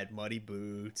overalls. They had muddy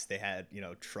boots. They had,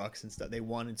 trucks and stuff. They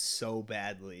wanted so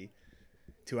badly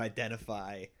to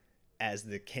identify as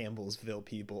the Campbellsville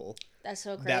people. That's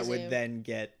so crazy. That would then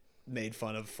get made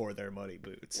fun of for their muddy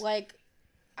boots. Like,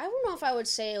 I don't know if I would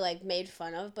say, like, made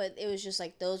fun of, but it was just,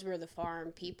 like, those were the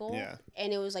farm people. Yeah.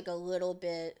 And it was, like, a little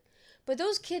bit... But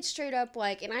those kids straight up,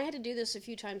 like... And I had to do this a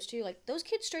few times, too. Like, those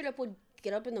kids straight up would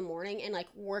get up in the morning and, like,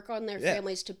 work on their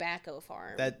family's tobacco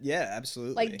farm. Yeah,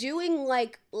 absolutely. Like, doing,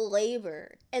 like,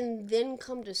 labor and then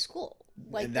come to school.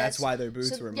 Like and that's why their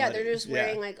boots were muddy. Yeah, they're just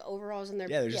wearing like overalls and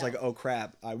they're just like, oh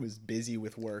crap, I was busy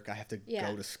with work. I have to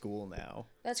go to school now.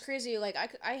 That's crazy. Like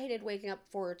I hated waking up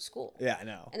for school. Yeah, I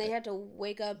know. And they had to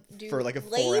wake up, do for like a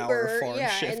labor, 4-hour farm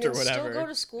shift and then or whatever. still go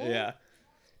to school. Yeah.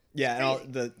 Yeah, and all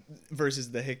the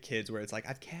versus the hick kids where it's like,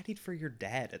 I've caddied for your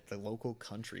dad at the local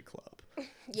country club.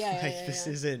 This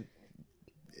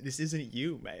isn't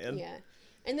you, man. Yeah.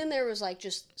 And then there was like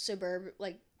just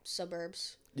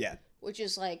suburbs. Yeah. Which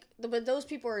is like, but those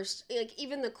people are like,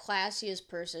 even the classiest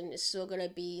person is still gonna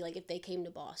be like, if they came to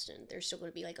Boston, they're still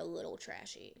gonna be like a little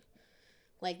trashy.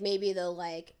 Like maybe the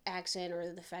like accent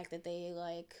or the fact that they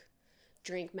like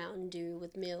drink Mountain Dew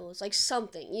with meals, like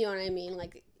something, you know what I mean?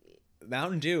 Like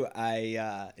Mountain Dew,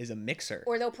 is a mixer.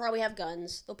 Or they'll probably have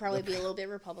guns. They'll probably be a little bit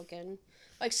Republican.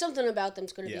 Like something about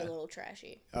them's gonna be a little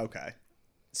trashy. Okay.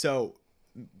 So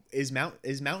is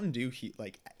Mountain Dew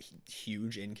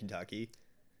huge in Kentucky?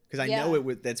 Because I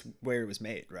know that's where it was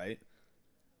made, right?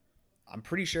 I'm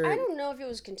pretty sure. I don't know if it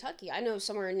was Kentucky. I know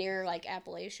somewhere near like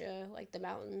Appalachia, like the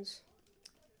mountains.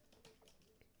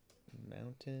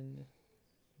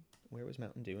 Where was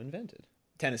Mountain Dew invented?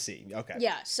 Tennessee. Okay.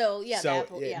 Yeah. So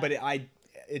but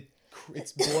it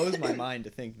blows my mind to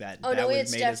think that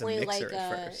was made as a mixer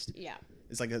at first. Yeah.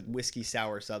 It's like a whiskey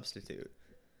sour substitute.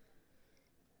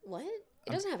 What?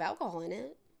 It doesn't have alcohol in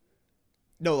it.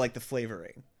 No, like the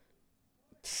flavoring.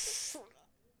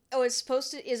 Oh, it's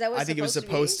supposed to. Is that what? I think it was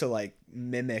supposed to like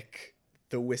mimic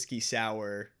the whiskey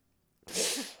sour.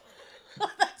 That's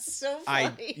so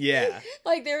funny.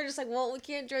 Like they were just like, well, we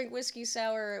can't drink whiskey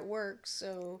sour at work,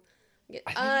 so.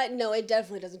 No, it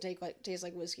definitely doesn't taste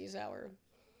like whiskey sour.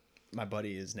 My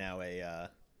buddy is now a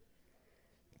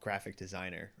graphic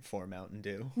designer for Mountain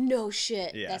Dew. No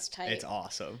shit. Yeah, that's tight. It's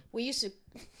awesome. We used to.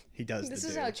 He does. This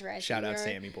is how trashy. Shout out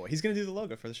Sammy Boy. He's gonna do the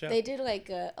logo for the show. They did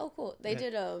like cool. They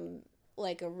did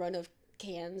like a run of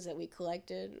cans that we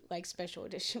collected, like special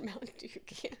edition Mountain Dew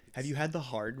cans. Have you had the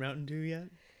hard Mountain Dew yet?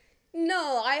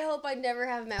 No, I hope I never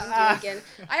have Mountain Dew again.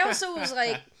 I also was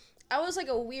like,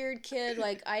 a weird kid.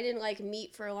 Like I didn't like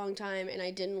meat for a long time, and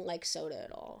I didn't like soda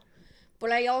at all.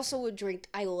 But I also would drink.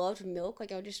 I loved milk.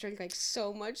 Like I would just drink like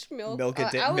so much milk. Milk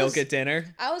at dinner.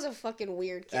 I was a fucking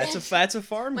weird kid. That's a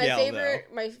farm gal though.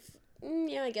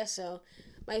 Yeah, I guess so.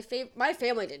 My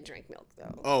family didn't drink milk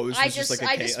though. Oh, this was just like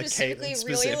I just specifically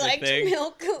really liked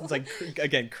milk. It's like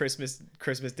again Christmas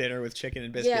dinner with chicken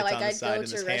and biscuits on the side and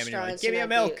this ham, and you're like, give me a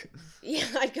milk.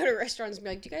 I'd go to restaurants and be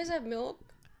like, do you guys have milk?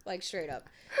 Like straight up.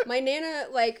 My Nana,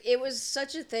 like it was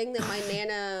such a thing that my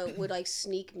Nana would like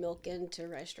sneak milk into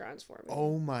restaurants for me.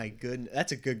 Oh my goodness,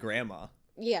 that's a good grandma.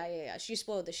 Yeah. She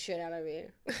spoiled the shit out of me.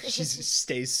 She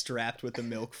stays strapped with the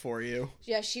milk for you.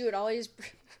 Yeah, she would always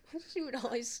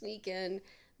sneak in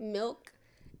milk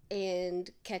and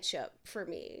ketchup for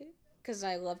me because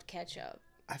I loved ketchup.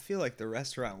 I feel like the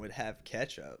restaurant would have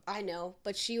ketchup. I know,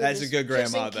 but she would. That's a good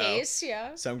grandma, just in case,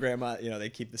 yeah. Some grandma, they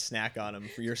keep the snack on them.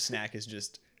 For your snack is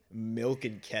just milk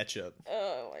and ketchup.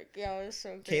 Oh my god, it's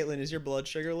so good. Caitlin, is your blood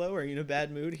sugar low? Are you in a bad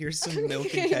mood? Here's some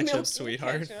milk and ketchup,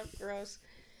 sweetheart. Ketchup, gross.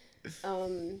 So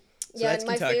yeah, that's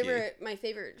and Kentucky. my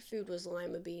favorite food was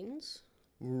lima beans.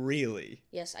 Really?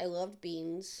 Yes, I loved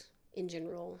beans in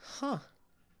general. Huh.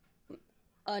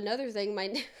 Another thing,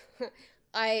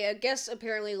 I guess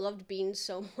apparently loved beans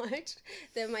so much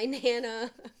that my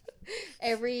Nana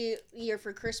every year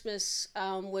for Christmas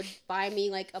would buy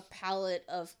me like a pallet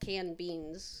of canned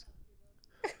beans.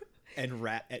 And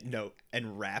wrap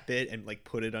it and like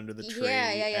put it under the tree.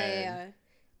 Yeah.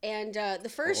 And the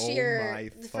first year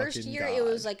it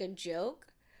was like a joke,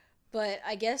 but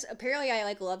I guess apparently I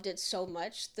like loved it so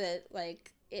much that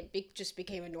like it just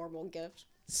became a normal gift.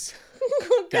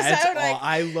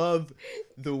 I love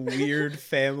the weird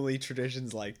family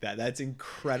traditions like that. That's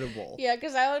incredible. Yeah,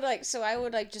 because I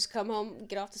would just come home,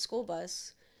 get off the school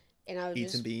bus, and I would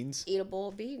eat some beans. Eat a bowl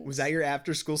of beans. Was that your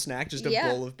after school snack? Just a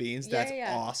bowl of beans? That's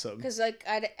awesome. Because like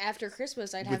after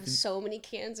Christmas, I'd have so many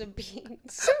cans of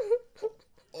beans.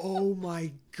 Oh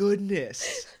my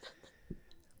goodness.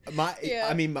 My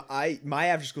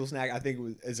after school snack, I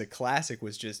think as a classic,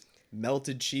 was just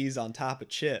melted cheese on top of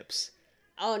chips.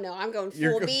 Oh no, I'm going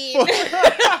full bean.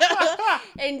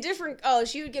 And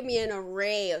she would give me an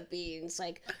array of beans,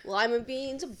 like lima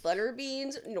beans, butter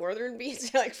beans, northern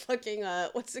beans, like fucking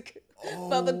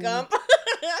Bubba Gump.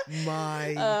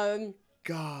 My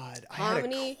God, I had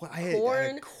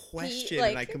a question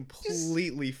and I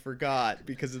completely forgot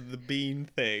because of the bean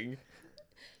thing.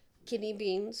 Kidney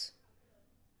beans.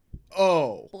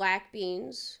 Oh. Black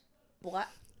beans.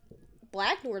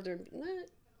 Black northern.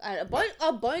 A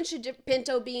bunch of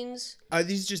pinto beans. Are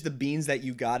these just the beans that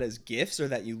you got as gifts, or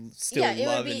that you still Yeah,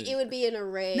 love? it would be an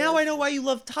array. Now I know why you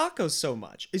love tacos so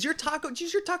much. Does your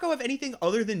taco have anything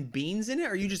other than beans in it? Or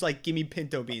are you just like, give me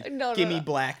pinto beans, give me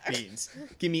black beans,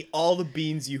 give me all the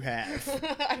beans you have?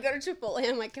 I go to Chipotle,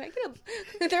 I'm like, can I get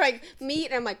a... They're like, meat,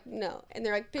 and I'm like, no. And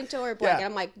they're like, pinto or black, and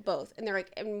I'm like, both. And they're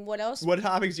like, and what else? What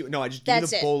toppings do you... No, I just give me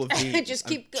the bowl of beans. Just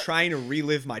I'm trying to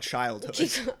relive my childhood.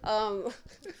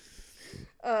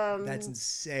 That's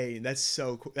insane. That's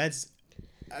so cool.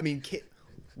 I mean,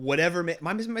 whatever.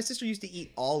 My sister used to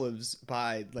eat olives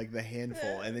by like the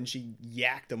handful, and then she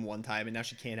yacked them one time, and now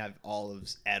she can't have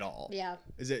olives at all. Yeah.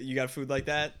 Is it, you got food like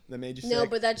that made you sick? No,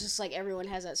 but that's just like everyone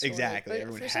has that story. Exactly. But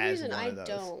everyone for some has reason, one I of those.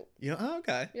 don't. You know? Oh,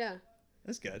 okay. Yeah.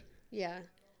 That's good. Yeah.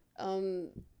 All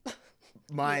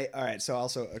right. So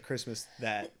also a Christmas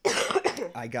that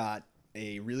I got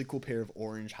a really cool pair of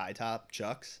orange high top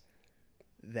Chucks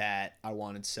that I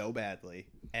wanted so badly,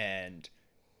 and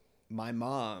my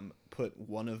mom put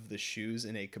one of the shoes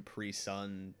in a Capri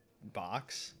Sun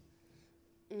box,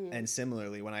 and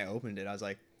similarly when I opened it I was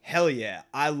like, hell yeah,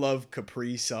 I love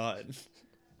Capri Sun.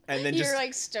 And then you're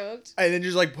like stoked, and then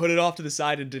just like put it off to the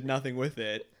side and did nothing with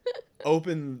it.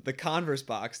 Opened the Converse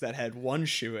box that had one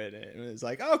shoe in it, and it was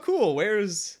like, oh cool,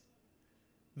 where's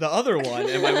the other one?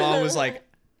 And my mom was like,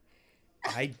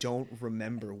 I don't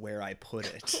remember where I put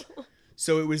it.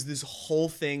 So it was this whole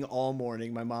thing all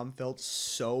morning. My mom felt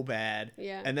so bad.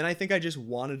 Yeah. And then I think I just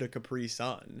wanted a Capri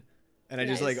Sun. And I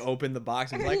just like Nice. opened the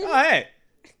box and was like, oh, hey,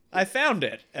 I found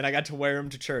it. And I got to wear them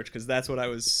to church because that's what I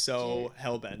was so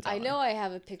hell-bent on. I know I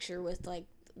have a picture with like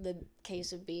the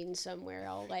case of beans somewhere.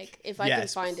 I'll like, if I can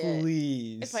find it.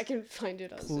 Please. If I can find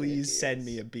it, I'll please send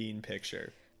me a bean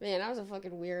picture. Man, I was a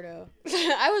fucking weirdo.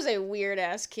 I was a weird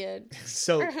ass kid.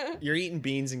 So you're eating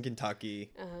beans in Kentucky,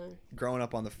 growing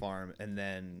up on the farm, and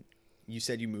then you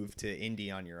said you moved to Indy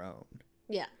on your own.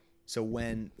 Yeah. So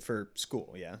for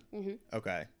school, yeah? Mm-hmm.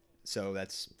 Okay. So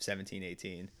that's 17,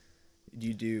 18. Do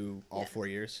you do all 4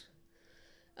 years?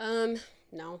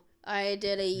 No. I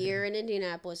did a year in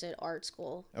Indianapolis at art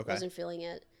school. Okay. Wasn't feeling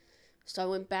it. So I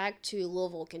went back to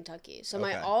Louisville, Kentucky. So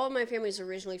Okay. all of my family's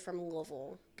originally from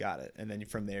Louisville. Got it. And then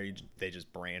from there, they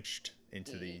just branched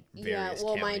into the various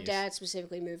well, counties. my dad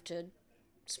specifically moved to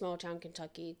small town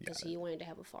Kentucky because he wanted to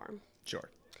have a farm. Sure.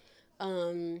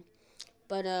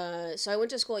 But so I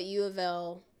went to school at U of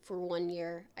L for 1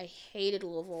 year. I hated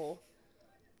Louisville.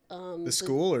 The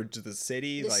school or the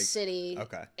city? The city.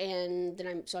 Okay. And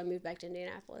then I moved back to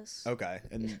Indianapolis. Okay.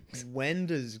 And when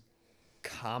does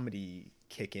comedy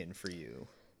kick in for you?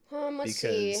 Let's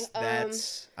see. Because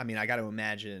that's, I mean, I got to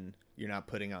imagine you're not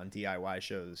putting on DIY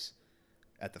shows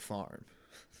at the farm.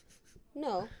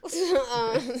 No.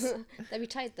 That'd be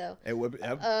tight, though. It would.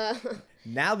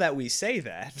 Now that we say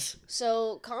that.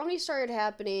 So comedy started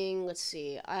happening, let's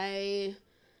see. I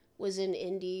was in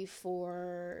Indy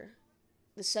for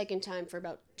the second time for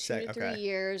about 2 to 3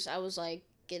 years. I was like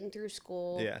getting through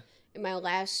school. Yeah. In my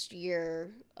last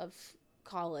year of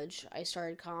college, I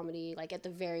started comedy like at the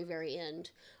very, very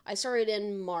end. I started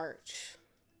in March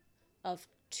of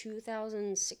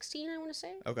 2016, I want to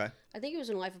say. Okay. I think it was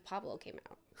when Life of Pablo came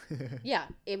out. Yeah,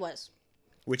 it was.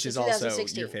 Which is also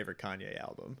your favorite Kanye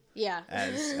album. Yeah.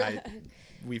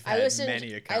 We've had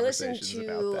many conversations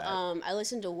about that. I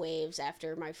listened to Waves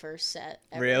after my first set.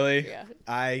 Ever. Really? Yeah.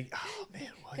 Oh man.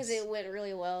 Because it went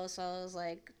really well, so I was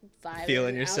like vibing.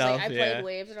 Feeling yourself, I played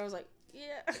Waves, and I was like,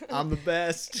 yeah. I'm the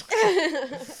best.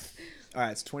 All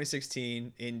right, it's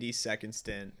 2016, Indy second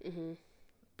stint. Mm-hmm.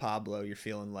 Pablo, you're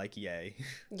feeling like yay.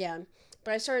 Yeah,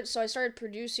 but I started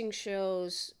producing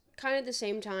shows kind of at the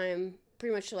same time,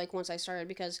 pretty much like once I started,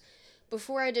 because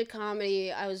before I did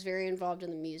comedy, I was very involved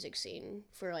in the music scene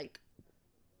for like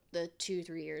the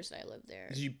 2-3 years that I lived there.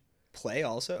 Did you play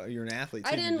also? You're an athlete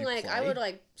too. I didn't play? I would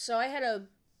so I had a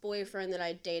boyfriend that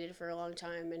I dated for a long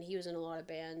time, and he was in a lot of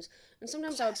bands, and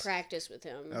sometimes I would practice with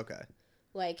him. Okay.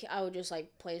 Like I would just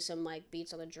like play some like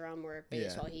beats on the drum or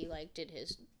bass while he like did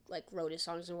his like wrote his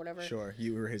songs and whatever. Sure,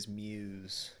 you were his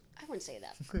muse. I wouldn't say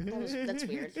that. That's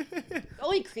weird.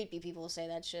 Only creepy people say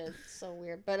that shit. It's so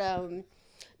weird. But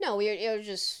no, it was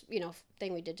just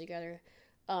thing we did together.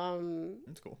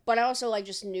 That's cool. But I also like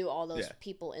just knew all those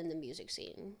people in the music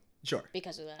scene. Sure.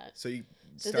 Because of that. So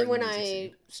then when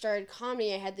I started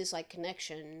comedy, I had this like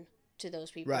connection to those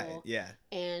people. Right. Yeah.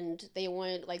 And they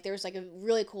wanted there was like a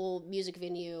really cool music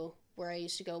venue where I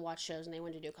used to go watch shows, and they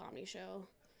wanted to do a comedy show.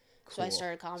 Cool. So I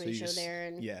started a comedy show there,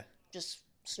 and just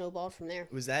snowballed from there.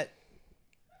 Was that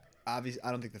obviously,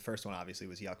 I don't think the first one obviously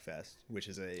was Yuck Fest, which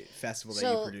is a festival that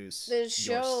So you produce the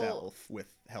show, yourself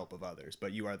with help of others.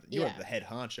 But you are yeah. the head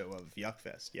honcho of Yuck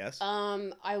Fest, yes?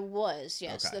 I was,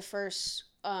 yes. Okay. The first,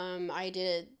 I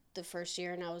did it the first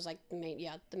year, and I was like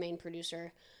the main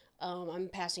producer. I'm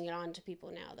passing it on to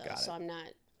people now, though, Got so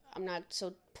it. I'm not.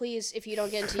 So please, if you don't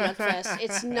get into Yuck Fest,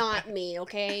 it's not me,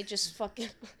 okay? Just fucking,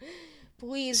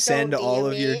 please Send don't all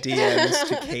DM of your me. DMs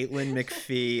to Caitlin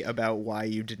McFee about why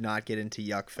you did not get into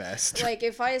Yuck Fest. Like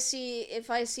if I see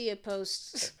a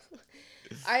post,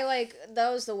 I like that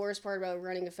was the worst part about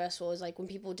running a festival is like when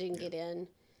people didn't get in,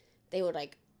 they would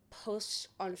like post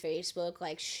on Facebook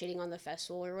like shitting on the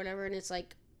festival or whatever, and it's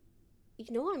like,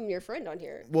 I'm your friend on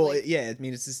here. Well, Like, yeah, I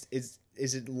mean, it's just, is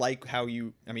it like how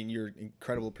you, I mean, you're an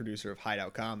incredible producer of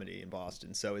Hideout Comedy in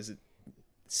Boston, so is it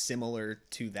similar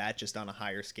to that, just on a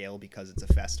higher scale because it's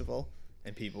a festival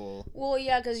and people... well,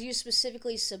 yeah, because you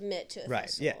specifically submit to a Right,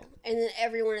 festival, yeah. and then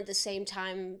everyone at the same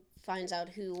time finds out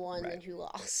who won Right. and who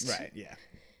lost. Right, yeah.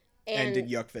 And did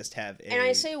Yuckfest have a... And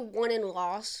I say won and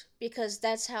lost because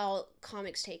that's how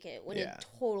comics take it when Yeah. it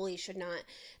totally should not.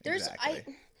 There's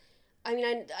Exactly. I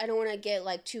mean I don't want to get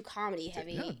like too comedy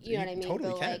heavy, No, you know what I mean?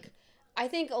 totally But can. like I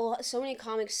think so many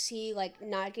comics see like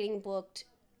not getting booked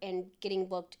and getting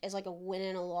booked as like a win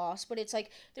and a loss, but it's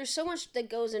like there's so much that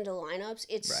goes into lineups.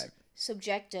 It's Right.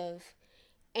 subjective,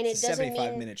 and It's it a doesn't 75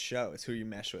 mean minute show. It's who you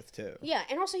mesh with, too. yeah,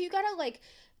 and also you gotta like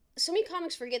so many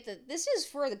comics forget that this is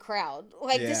for the crowd.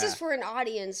 Like this Yeah. is for an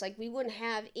audience. Like we wouldn't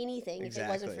have anything if it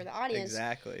wasn't for the audience.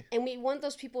 Exactly. And we want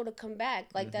those people to come back.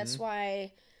 Like that's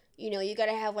why, you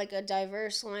gotta have like a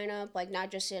diverse lineup, like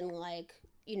not just in like,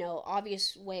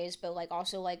 obvious ways, but like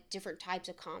also like different types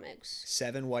of comics.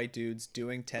 7 white dudes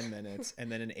doing 10 minutes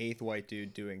and then an 8th white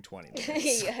dude doing 20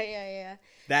 minutes. yeah.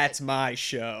 That's my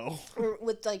show. Or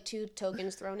with like 2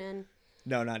 tokens thrown in.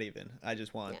 No, not even. I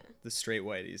just want Yeah. the straight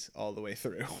whiteys all the way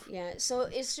through. Yeah. So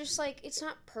it's just like it's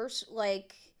not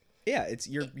like Yeah, it's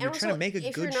you're and trying also, to make a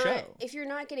if good you're not, show. If you're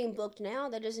not getting booked now,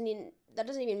 that doesn't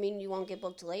even mean you won't get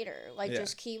booked later. Like Yeah.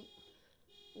 just keep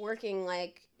working.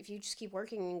 Like if you just keep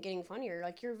working and getting funnier,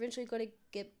 like you're eventually going to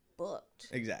get booked.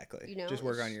 Exactly. You know, just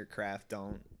work it's- on your craft.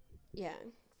 Don't. Yeah.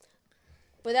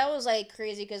 But that was like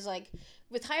crazy because like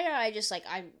with Hideout, I just like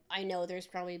I know there's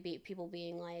probably people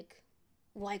being like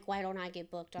why don't I get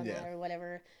booked on that or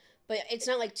whatever. But it's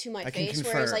not like to my I can face.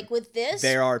 Whereas confirm like with this,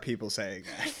 There are people saying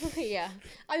that. yeah.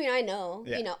 I mean, I know.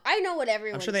 Yeah. I know what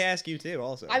everyone. I'm sure they ask you too.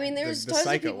 Also, I mean, there's the tons of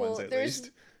psycho people. ones at There's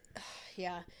least.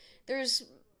 yeah, there's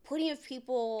plenty of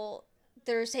people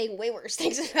that are saying way worse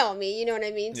things about me. You know what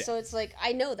I mean? Yeah. So it's like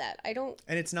I know that I don't.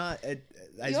 And it's not, as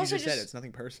you also just said, just- it's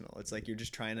nothing personal. It's like you're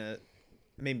just trying to.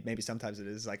 I mean, maybe sometimes it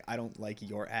is like I don't like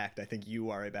your act. I think you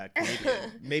are a bad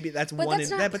comedian. Maybe that's But one. that's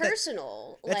in, not that, but that-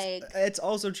 personal. that's, like it's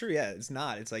also true. Yeah, it's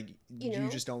not. It's like You you know?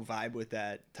 just don't vibe with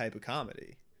that type of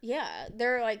comedy. yeah,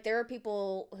 there are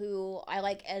people who I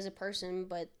like as a person,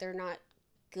 but they're not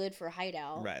good for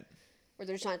Hideout. Right. Or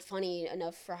they're just not funny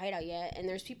enough for Hideout yet. And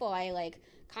there's people I like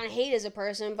kind of hate as a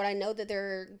person, but I know that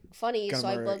they're funny, so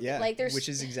I book. Yeah. Like there's Which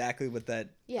is exactly what that.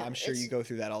 Yeah, I'm sure it's- you go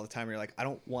through that all the time. You're like, I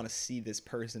don't want to see this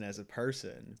person as a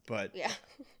person, but yeah.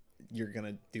 you're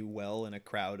gonna do well in a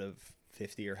crowd of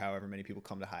 50 or however many people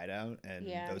come to Hideout, and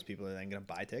Yeah. those people are then gonna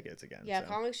buy tickets again. Yeah, so,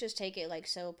 comics just take it like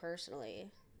so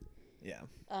personally. yeah.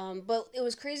 But it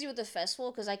was crazy with the festival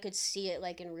because I could see it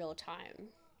like in real time.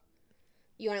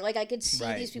 Like I could see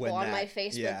Right, these people when on my that-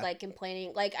 Facebook yeah. like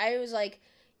complaining. Like I was like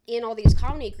in all these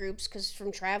comedy groups because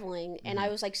from traveling, and Mm-hmm. I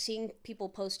was like seeing people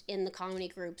post in the comedy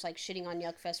groups like shitting on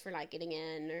Yuckfest for not getting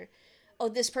in, or oh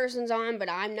this person's on but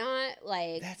I'm not.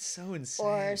 Like That's so insane.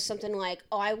 or something like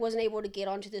oh I wasn't able to get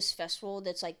onto this festival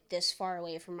that's like this far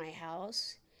away from my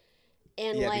house.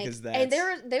 And Yeah, like because and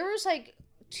that's- there was like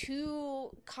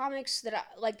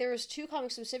there was 2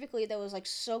 comics specifically that was like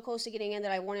so close to getting in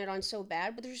that I wanted on so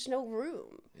bad, but there's just no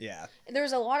room. Yeah. There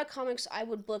was a lot of comics I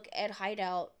would book at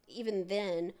Hideout even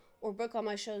then, or book on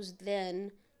my shows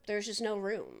then. There's just no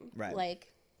room. Right.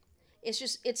 Like,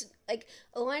 it's like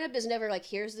a lineup is never like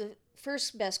here's the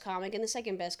first best comic and the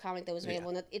second best comic that was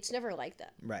available. Yeah. And it's never like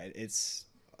that. Right. It's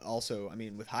also, I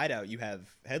mean, with Hideout, you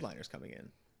have headliners coming in.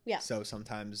 Yeah. So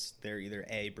sometimes they're either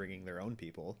A, bringing their own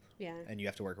people, Yeah. and you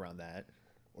have to work around that,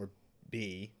 or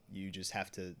B, you just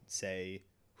have to say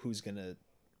who's going to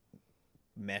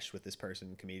mesh with this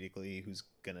person comedically, who's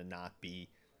going to not be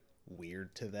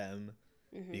weird to them.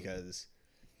 Mm-hmm. Because,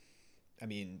 I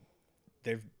mean,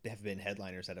 there have been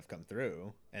headliners that have come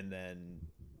through, and then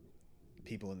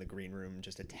people in the green room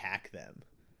just attack them.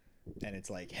 And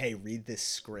it's like, hey, read this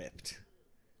script.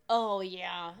 Oh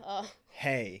yeah.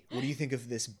 Hey, what do you think of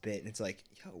this bit? And it's like,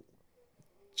 yo,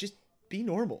 just be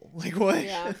normal. Like, what?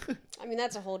 Yeah. I mean,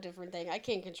 that's a whole different thing. I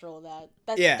can't control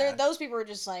that. Yeah. Those people are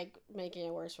just, like, making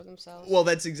it worse for themselves. Well,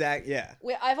 that's yeah.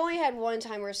 I've only had one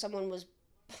time where someone was...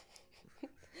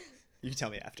 You can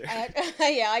tell me after.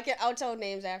 I'll tell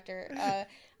names after. I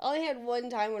only had one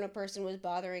time when a person was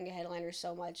bothering a headliner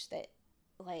so much that,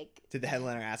 like... Did the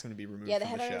headliner ask him to be removed from the show? Yeah, the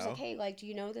headliner was like, hey, like, do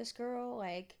you know this girl?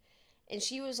 Like, and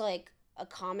she was, like, a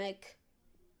comic...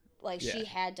 Like, she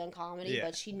had done comedy,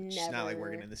 but she never... She's not, like,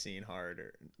 working in the scene hard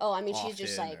or... Oh, I mean, she's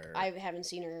just, like... I haven't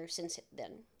seen her since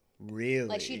then. Really?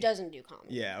 Like, she doesn't do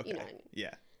comedy. Yeah, okay. You know what I mean?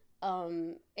 Yeah.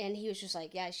 And he was just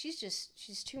like, yeah,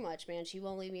 she's too much, man. She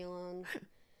won't leave me alone.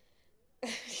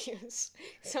 Yes.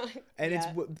 So, and it's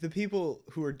the people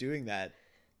who are doing that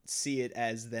see it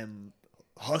as them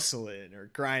hustling or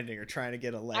grinding or trying to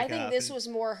get a leg up. I think this was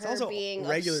more her being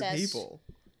regular obsessed. People.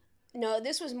 No,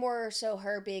 this was more so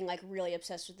her being like really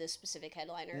obsessed with this specific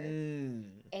headliner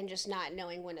and just not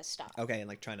knowing when to stop. Okay, and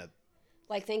like trying to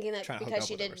thinking that because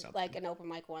she did like an open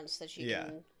mic once that she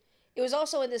can. It was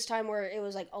also in this time where it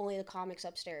was like only the comics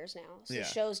upstairs now. So the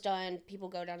show's done, people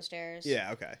go downstairs.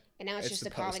 Yeah, okay. And now it's just the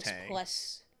comics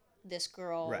plus this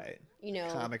girl. Right. You know.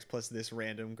 Comics plus this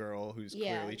random girl who's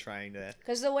clearly trying to...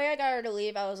 Because the way I got her to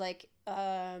leave, I was like,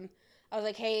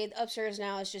 hey, upstairs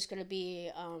now is just going to be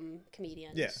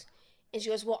comedians. Yeah. And she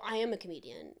goes, well, I am a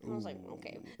comedian. And I was like,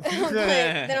 okay. But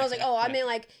then I was like, oh, I mean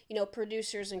like, you know,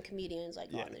 producers and comedians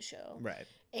like on the show. Right.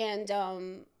 And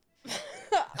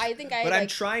I think I. But I'm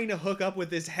trying to hook up with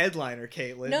this headliner,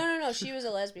 Katlin. No. She was a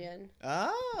lesbian.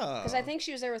 Oh. Because I think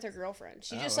she was there with her girlfriend.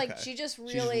 She just she just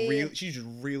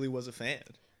really was a fan.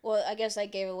 Well, I guess I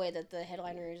gave away that the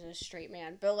headliner is a straight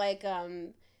man, but like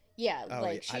yeah,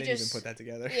 like she I didn't even put that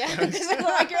together. Yeah, because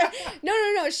like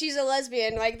no, she's a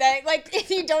lesbian. Like that, like if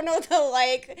you don't know the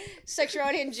like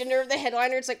sexuality and gender of the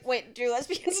headliner, it's like wait, do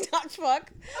lesbians not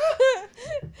fuck?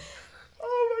 Oh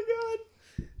my god.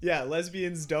 Yeah,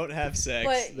 lesbians don't have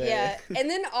sex. But yeah, and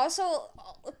then also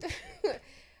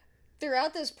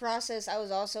throughout this process, I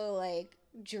was also like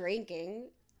drinking.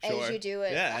 Sure. As you do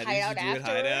at Hideout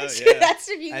afterwards. Yeah. That's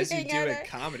if you as hang you do out at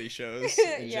comedy shows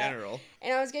in general.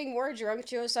 And I was getting more drunk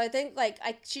too, so I think like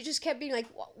she just kept being like,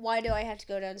 "Why do I have to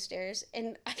go downstairs?"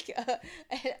 And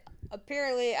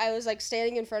apparently I was like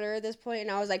standing in front of her at this point,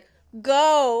 and I was like,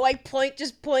 "Go!" Like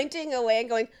pointing away and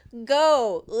going,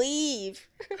 "Go, leave."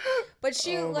 But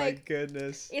she oh my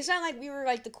goodness. It's not like we were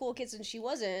like the cool kids and she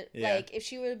wasn't. Yeah. Like if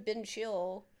she would have been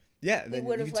chill. Yeah, we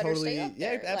would have let her stay up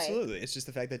there. Yeah, absolutely. Like, it's just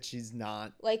the fact that she's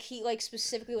not. Like he like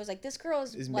specifically was like, this girl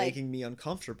is like, making me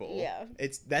uncomfortable. Yeah,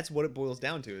 that's what it boils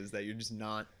down to is that you're just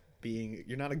not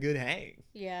you're not a good hang.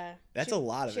 Yeah, that's a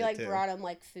lot of it. She like brought him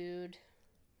like food.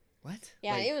 What?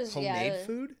 Yeah, like, it was homemade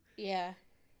food. Yeah.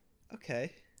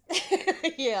 Okay.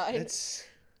 Yeah. It's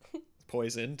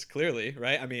poisoned, clearly,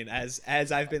 right? I mean, as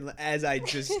 50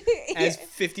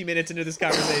 minutes into this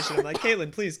conversation, I'm like,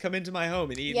 Katlin, please come into my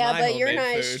home and eat my homemade food. Yeah, but you're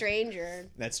not a stranger.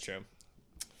 That's true.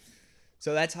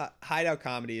 So that's Hideout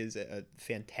Comedy is a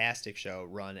fantastic show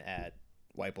run at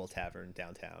White Bull Tavern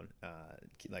downtown.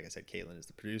 Like I said, Katlin is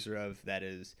the producer of. That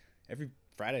is every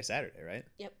Friday, Saturday, right?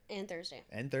 Yep, and Thursday.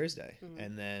 Mm-hmm.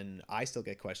 And then I still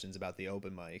get questions about the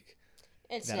open mic.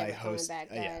 It's never coming back,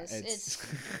 guys.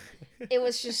 It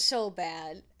was just so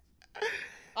bad.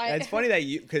 It's funny that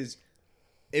because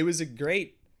it was a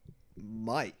great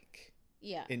mic.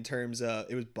 Yeah. In terms of,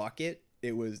 it was bucket.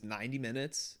 It was 90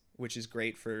 minutes, which is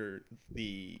great for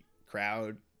the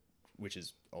crowd, which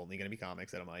is only going to be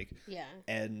comics at a mic. Yeah.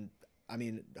 And, I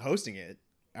mean, hosting it,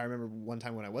 I remember one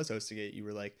time when I was hosting it, you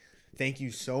were like, thank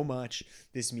you so much.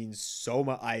 This means so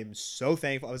much. I am so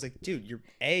thankful. I was like, dude, you're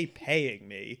A, paying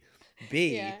me.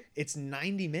 B, it's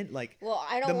 90 minutes. Like, well,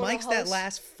 I don't the mics that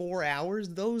last 4 hours,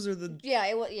 those are the...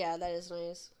 Yeah, that is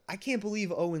nice. I can't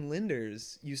believe Owen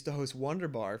Linders used to host Wonder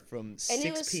Bar from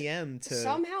 6 p.m. to...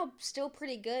 somehow still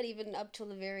pretty good even up till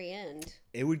the very end.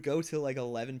 It would go till like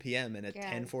 11 p.m. and at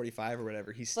 10:45 or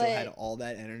whatever, he still had all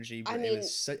that energy. But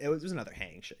it was another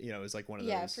hang show. You know, it was like one of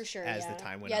those... Yeah, for sure, as the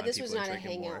time went on, this was not a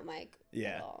hangout mic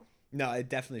at all. No, it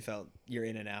definitely felt you're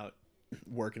in and out.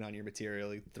 Working on your material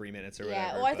like 3 minutes or whatever.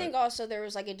 Yeah, well, I think also there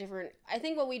was like a different... I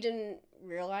think what we didn't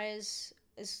realize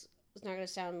is... It's not going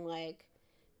to sound like...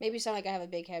 Maybe sound like I have a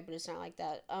big head, but it's not like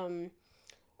that. I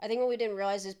think what we didn't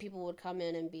realize is people would come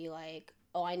in and be like,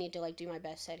 oh, I need to like do my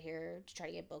best set here to try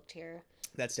to get booked here.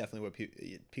 That's definitely what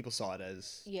people saw it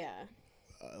as. Yeah.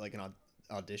 Like an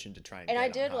audition to try and I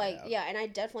did and I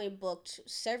definitely booked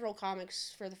several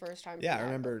comics for the first time. Yeah, I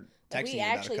remember texting you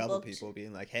about a couple people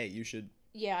being like, hey, you should...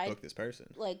 book this person.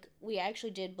 Like, we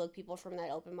actually did book people from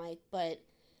that open mic, but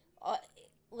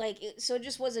so it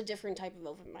just was a different type of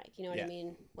open mic. You know what I Yeah.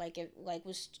 mean? Like it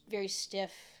was very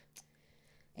stiff.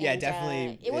 Yeah, And,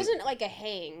 definitely. It wasn't like a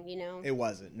hang, you know. It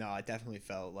wasn't. No, I definitely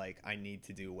felt like I need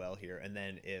to do well here. And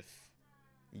then if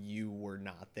you were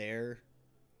not there,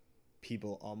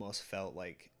 people almost felt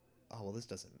like, oh well, this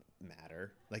doesn't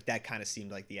matter. Like that kind of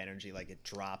seemed like the energy, like it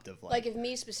dropped of Like if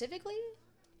me specifically.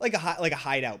 like a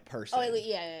hideout person. Oh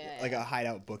yeah. Like a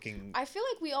hideout booking. I feel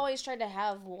like we always tried to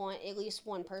have at least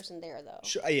one person there though.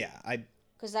 Sure, yeah,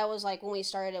 Because that was like when we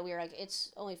started it, we were like,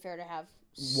 it's only fair to have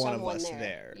one of someone us there.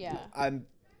 there. Yeah. I'm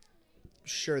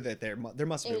sure that there must have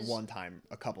It been was-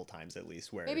 a couple times at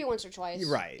least where Maybe once or twice.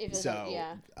 Right, If it was so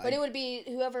yeah, I- but it would be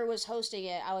whoever was hosting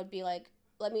it. I would be like,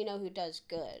 let me know who does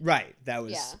good. right. That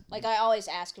was Yeah, like I always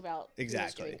ask about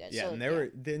exactly. who's doing good. Yeah, So, and there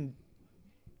were then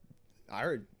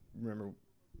I remember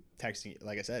texting,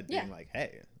 like I said, being Yeah. like,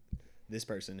 "Hey, this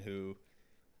person who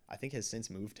I think has since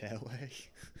moved to LA."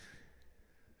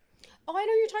 Oh, I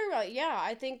know who you're talking about. Yeah,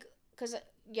 I think because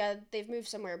they've moved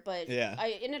somewhere, but Yeah.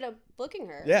 I ended up booking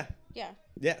her. Yeah, Yeah.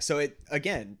 yeah. So it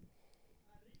again,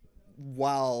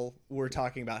 while we're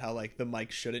talking about how like the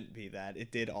mic shouldn't be that,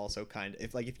 it did also kind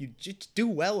of if you just do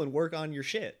well and work on your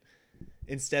shit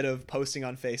instead of posting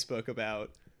on Facebook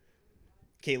about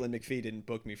Katlin McFee didn't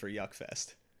book me for Yuck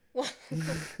Fest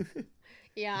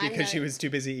Yeah, because she was too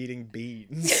busy eating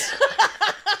beans.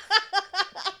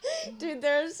 Dude,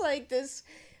 there's like this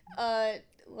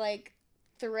like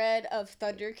thread of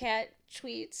Thundercat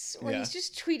tweets where Yeah. he's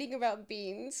just tweeting about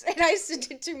beans, and I sent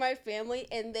it to my family,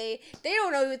 and they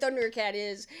don't know who Thundercat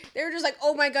is. They were just like,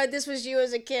 oh my god, this was you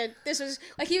as a kid. This was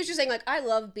like he was just saying like, I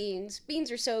love beans. Beans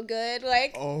are so good.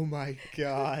 Like Oh my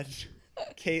god.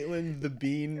 Caitlin the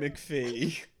Bean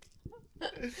McPhee.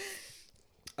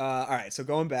 All right, so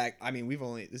going back, I mean,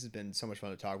 this has been so much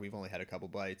fun to talk. We've only had a couple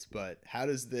bites, but how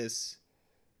does this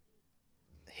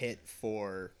hit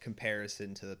for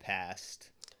comparison to the past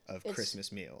of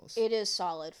Christmas meals? it is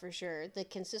solid for sure. The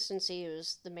consistency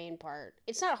is the main part.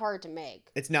 It's not hard to make.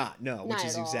 It's not, no, which Not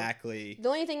is at all. exactly. The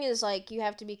only thing is like you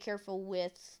have to be careful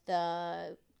with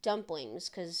the dumplings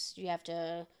because you have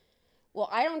to. Well,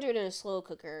 I don't do it in a slow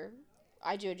cooker.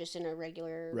 I do it just in a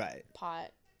regular Right.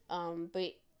 pot.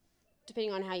 But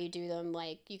depending on how you do them,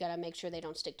 like you gotta make sure they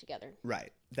don't stick together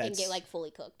Right. and get like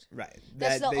fully cooked. right.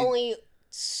 That's the only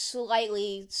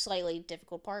slightly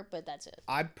difficult part, but that's it.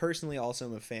 I personally also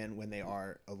am a fan when they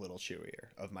are a little chewier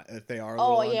if they are a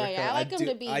Oh, little yeah, undercooked. yeah. I like them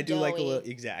to be I do like a doughy.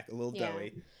 little little Yeah.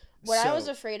 doughy. What I So- was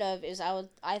afraid of is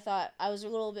I thought I was a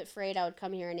little bit afraid I would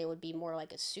come here and it would be more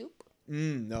like a soup.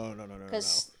 No.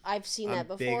 Because I've seen I'm that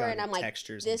big before, on and I'm like,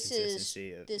 textures and this is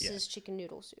consistency of- this yeah. is chicken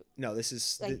noodle soup. No, this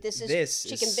is Like this is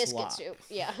chicken is biscuit slop. soup.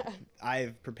 Yeah,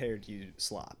 I've prepared you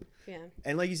slop, yeah.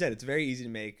 and like you said, it's very easy to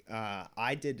make.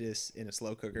 I did this in a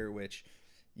slow cooker, which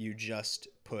you just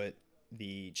put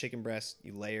the chicken breast,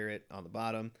 you layer it on the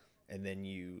bottom, and then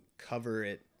you cover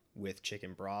it with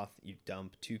chicken broth. You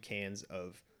dump 2 cans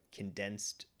of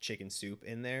condensed chicken soup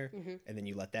in there, and then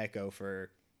you let that go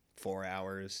for 4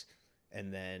 hours,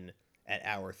 and then at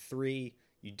hour 3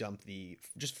 you dump the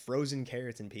just frozen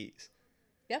carrots and peas.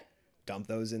 Yep. Dump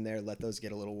those in there, let those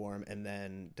get a little warm, and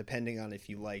then depending on if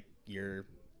you like your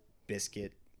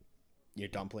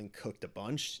dumpling cooked a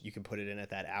bunch, you can put it in at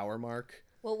that hour mark.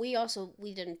 Well,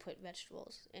 we didn't put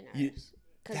vegetables in You- ours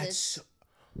because That's it's so,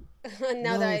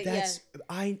 now no, that that's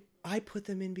I put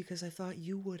them in because I thought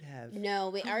you would have.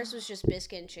 no, ours was just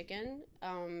biscuit and chicken.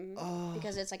 Oh,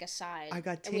 Because it's like a side. I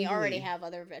got and we already tingly. have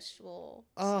other vegetable.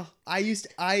 Oh,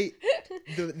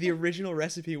 the original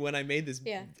recipe when I made this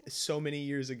Yeah. so many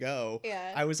years ago.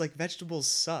 Yeah. I was like, vegetables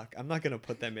suck. I'm not gonna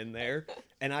put them in there,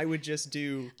 and I would just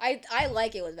do. I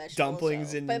like it with vegetables.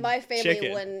 Dumplings though. and but my family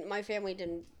chicken. when my family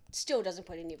still doesn't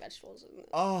put any vegetables in.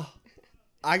 Oh,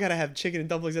 I gotta have chicken and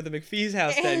dumplings at the McFee's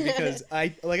house then because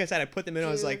like I said, I put them in. I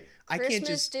was like, I Christmas can't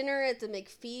just dinner at the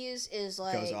McFee's is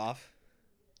like goes off.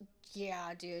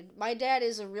 Yeah, dude. My dad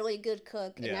is a really good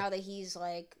cook, and Yeah. now that he's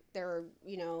like they're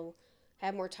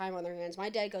have more time on their hands, my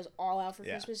dad goes all out for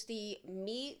Yeah. Christmas. The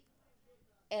meat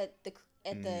at the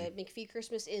McFee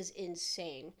Christmas is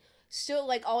insane. Still,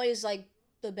 like always, like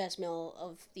the best meal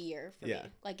of the year for Yeah. me.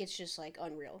 Like it's just like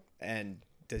unreal. And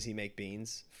does he make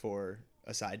beans for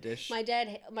a side dish?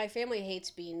 My family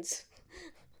hates beans.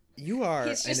 You are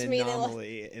It's just an me that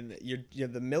anomaly, and you're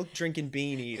the milk drinking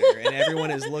bean eater, and everyone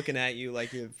is looking at you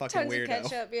like you're a fucking Tons weirdo. of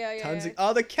ketchup, yeah. Tons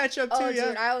of the ketchup too, Oh, yeah.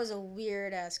 dude, I was a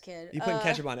weird ass kid. You putting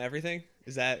ketchup on everything?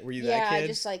 Were you Yeah, that kid?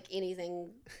 just like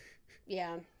anything.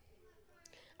 Yeah.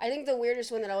 I think the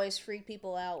weirdest one that always freaked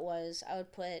people out was I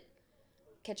would put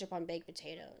ketchup on baked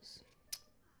potatoes.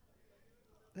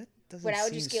 That doesn't But I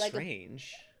would seem just get, like,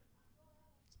 strange.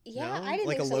 Yeah, No, I didn't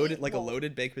like think a so. Well,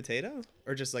 loaded baked potato,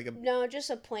 or just like a. no, just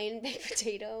a plain baked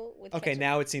potato with Okay, ketchup.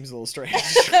 now it seems a little strange.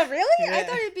 Really? I Yeah.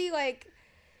 thought it'd be like,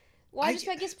 why I. just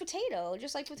like it's potato,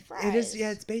 just like with fries. It is.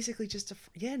 Yeah, it's basically just a.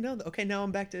 Yeah, no. Okay, now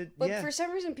I'm back to. But Yeah. for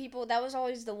some reason, that was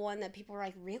always the one that people were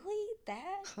like, really?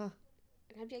 That? Huh.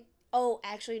 And I'd be like, oh,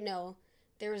 actually, no.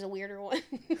 There was a weirder one.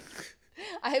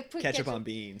 I put Ketchup on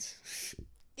beans.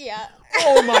 Yeah.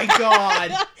 Oh my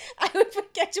god. I would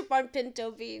put ketchup on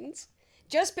pinto beans.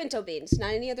 Just pinto beans,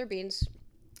 not any other beans.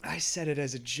 I said it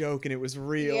as a joke and it was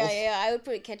real. Yeah, I would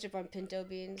put ketchup on pinto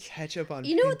beans. Ketchup on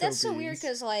You know pinto what? That's so beans. weird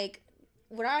because, like,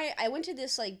 when I went to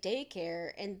this, like,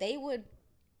 daycare and they would,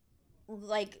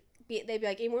 like, they'd be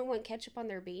like, anyone want ketchup on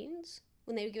their beans?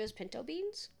 When they would give us pinto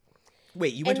beans?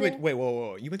 Wait, you went to wait,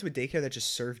 whoa. You went to a daycare that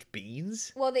just served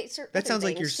beans? Well, they serve That sounds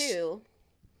like things too.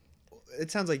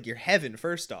 It sounds like you're heaven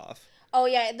first off. Oh,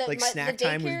 yeah. Snack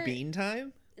time was bean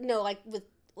time? No, like, with,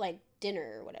 like,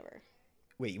 dinner or whatever.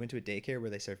 Wait, you went to a daycare where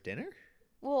they served dinner?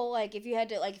 Well, like, if you had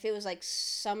to, like, if it was, like,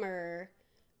 summer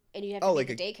and you have to be at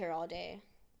the daycare all day.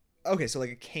 Okay, so like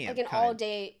a camp. Like an all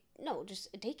day, no, just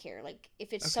a daycare. Like,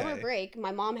 if it's summer break,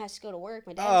 my mom has to go to work,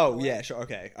 my dad has to go to work. Yeah, sure,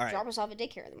 okay, all right. Drop us off at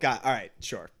daycare in the morning. All right,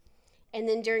 sure. And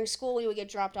then during school, we would get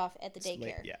dropped off at the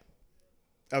daycare. Yeah.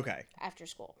 Okay. After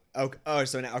school. Okay. Oh,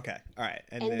 so now, okay, all right.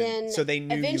 And then so they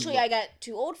knew eventually I got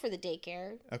too old for the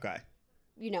daycare. Okay.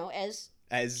 You know, as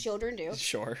children do.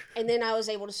 Sure. And then I was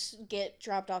able to get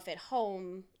dropped off at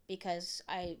home because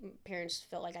parents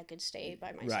felt like I could stay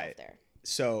by myself there.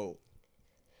 So,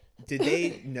 did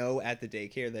they know at the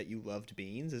daycare that you loved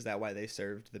beans? Is that why they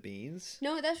served the beans?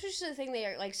 No, that's just the thing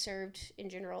they like served in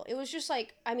general. It was just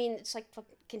like, I mean, it's like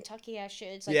Kentucky ass shit.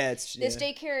 It's like this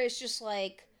daycare is just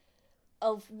like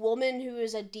a woman who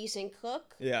is a decent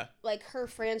cook. Yeah. Like her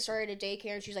friend started a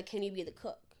daycare and she's like, "Can you be the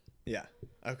cook?" Yeah.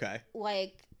 Okay.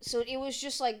 Like, so it was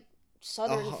just like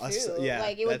Southern food. Yeah.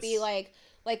 Like it would be like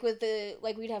with the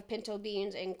we'd have pinto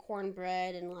beans and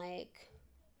cornbread and like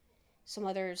some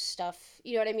other stuff.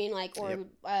 You know what I mean? Like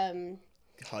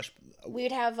Hush.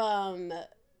 We'd have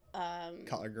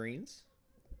collard greens.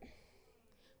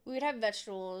 We would have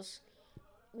vegetables.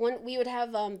 We would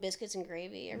have biscuits and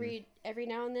gravy every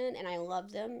now and then, and I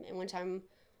loved them. And one time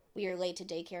we were late to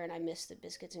daycare, and I missed the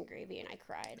biscuits and gravy, and I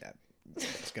cried. Yeah,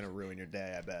 it's gonna ruin your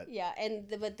day, I bet. Yeah,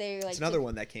 but they like it's another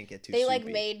one that can't get too. They soupy. like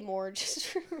made more just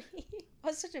for me. I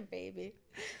was such a baby.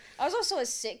 I was also a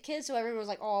sick kid, so everyone was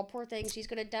like, "Oh, poor thing, she's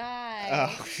gonna die."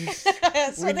 Oh.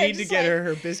 So we need to get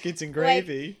her biscuits and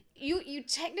gravy. Like, you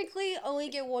technically only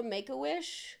get one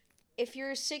Make-A-Wish if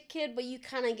you're a sick kid, but you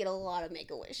kind of get a lot of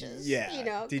Make-A-Wishes. Yeah. You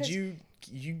know? Did you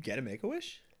get a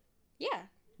Make-A-Wish? Yeah.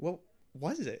 What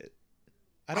was it?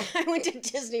 I went to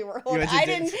Disney World. I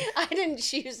didn't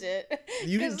choose it.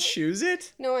 You didn't choose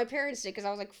it? No, my parents did because I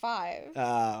was like 5.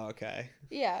 Oh, okay.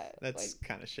 Yeah. That's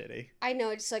kind of shitty. I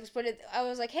know, it sucks, but I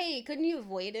was like, hey, couldn't you have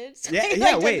waited? So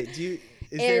yeah, wait.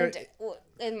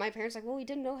 And my parents were like, well, we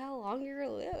didn't know how long you're going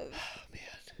to live. Oh, man.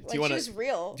 Like, she was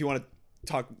real. Do you want to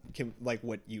talk, like,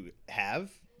 what you have?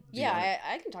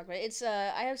 I can talk about it. It's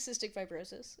I have cystic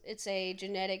fibrosis. It's a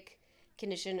genetic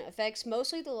condition. It affects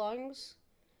mostly the lungs.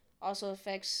 Also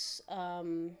affects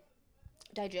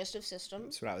digestive system.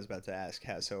 That's what I was about to ask.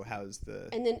 How's the...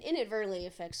 And then inadvertently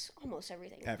affects almost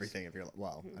everything else. Everything of your...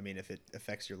 Well, I mean, if it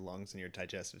affects your lungs and your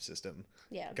digestive system,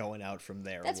 yeah, going out from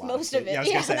there... That's most of it. Yeah, I was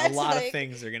going to say, a lot of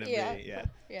things are going to be...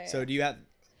 Yeah. So do you have...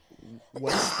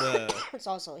 What's the... It's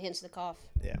also hence the cough.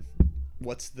 Yeah.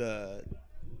 What's the...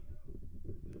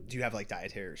 Do you have, like,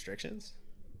 dietary restrictions?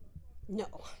 No.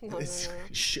 Let me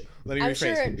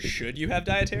rephrase. Should you have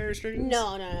dietary restrictions?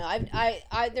 No.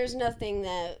 I there's nothing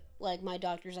that like my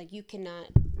doctor's like you cannot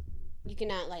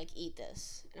like eat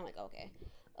this. And I'm like, okay.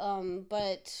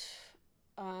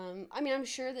 I mean, I'm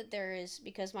sure that there is,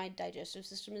 because my digestive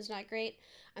system is not great.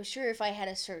 I'm sure if I had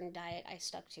a certain diet I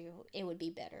stuck to, it would be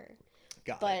better.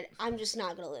 But I'm just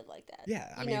not gonna live like that.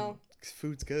 Yeah, I mean,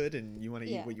 food's good, and you want to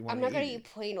eat what you want to eat. I'm not gonna eat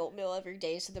plain oatmeal every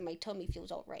day so that my tummy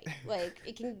feels all right. Like,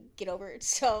 it can get over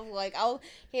itself. Like, I'll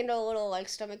handle a little, like,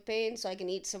 stomach pain so I can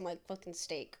eat some, like, fucking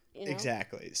steak, you know?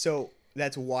 Exactly. So,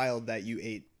 that's wild that you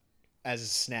ate, as a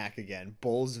snack again,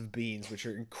 bowls of beans, which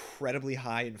are incredibly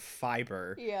high in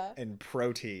fiber and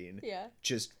protein. Yeah.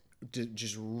 Just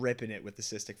ripping it with the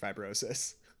cystic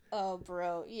fibrosis. Oh,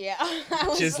 bro, yeah.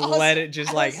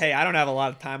 Hey, I don't have a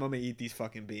lot of time. I'm gonna eat these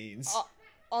fucking beans.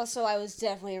 Also, I was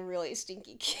definitely a really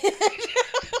stinky kid.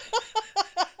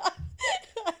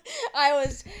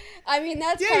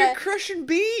 You're crushing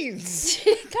beans.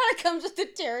 It kind of comes with the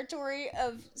territory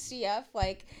of CF.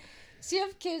 Like,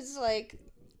 CF kids, like,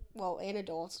 well, and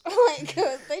adults, like,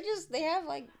 they have,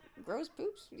 like, gross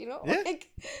poops, you know? Yeah.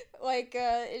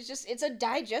 It's a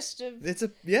digestive It's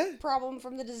a yeah. problem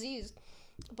from the disease.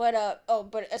 But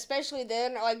but especially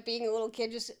then, like being a little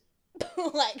kid, just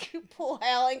like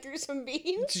plowing through some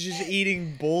beans. Just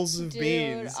eating bowls of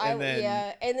beans, and then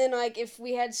yeah, and then like if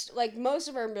we had like most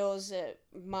of our meals that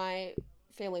my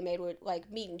family made with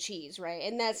like meat and cheese, right?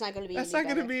 And that's not going to be. that's not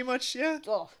going to be much. Yeah.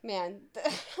 Oh man.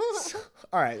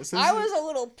 All right. So I was a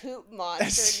little poop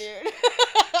monster,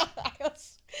 dude.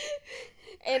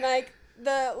 And like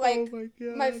oh my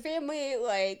God. my family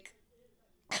like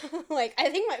like I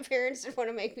think my parents didn't want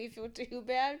to make me feel too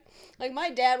bad. Like my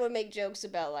dad would make jokes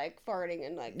about like farting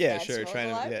and like Yeah, bad sure, smells trying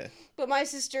a lot. to yeah. But my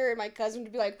sister and my cousin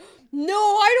would be like, "No,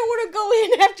 I don't want to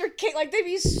go in after cake." Like they'd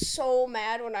be so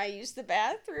mad when I used the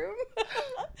bathroom.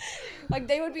 Like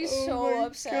they would be so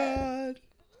upset. God.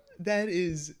 That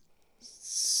is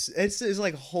it's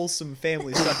like wholesome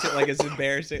family stuff that like it's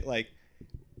embarrassing like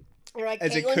Or like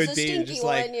as it Caitlin's could the be stinky just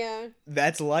like one, yeah.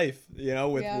 that's life, you know,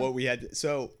 with Yeah. what we had.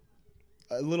 So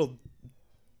a little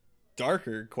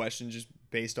darker question just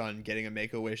based on getting a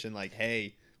Make-A-Wish and like,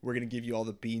 hey, we're gonna give you all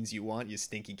the beans you want, you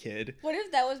stinky kid. What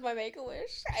if that was my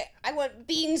Make-A-Wish? I want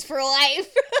beans for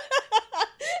life.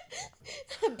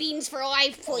 Beans for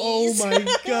life, please. Oh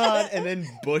my God. And then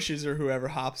Bushes or whoever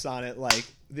hops on it like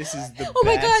this is the Oh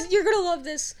my best. God, you're gonna love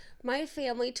this. My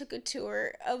family took a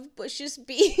tour of Bush's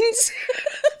Beans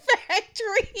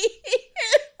factory.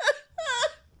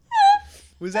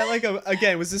 Was that like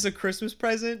was this a Christmas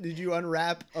present? Did you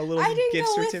unwrap a little I didn't gift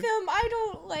go with certificate? them. I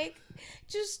don't like.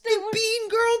 Just they The were. Bean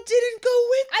Girl didn't go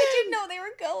with them. I didn't know they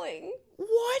were going.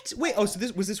 What? Wait, oh, so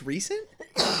this was this recent?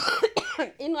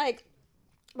 In like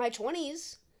my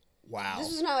 20s. Wow. This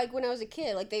was not like when I was a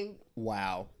kid. Like they.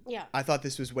 Wow. Yeah. I thought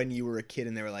this was when you were a kid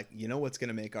and they were like, you know what's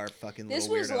gonna make our fucking This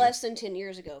little was weirdo? less than 10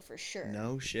 years ago for sure.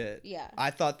 No shit. Yeah.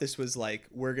 I thought this was like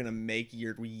we're gonna make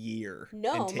your year.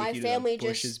 No, and take my you to the family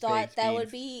Bush's just thought Baked that Bean.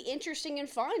 would be interesting and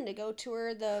fun to go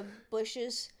tour the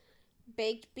Bush's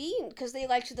baked bean because they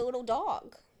liked the little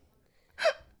dog.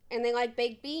 And they like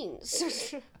baked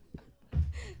beans.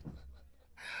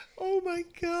 Oh my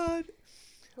God.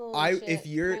 Holy shit. if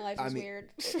you're My life is weird.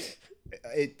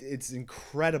 It's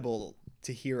incredible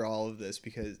to hear all of this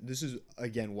because this is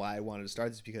again why I wanted to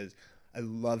start this because I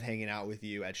love hanging out with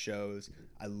you at shows.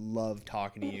 I love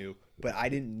talking to you, but I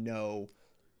didn't know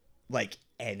like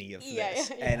any of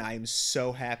this. Yeah. And I'm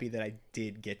so happy that I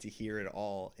did get to hear it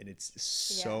all and it's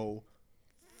so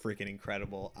freaking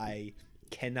incredible. I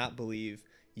cannot believe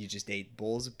you just ate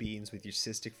bowls of beans with your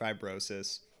cystic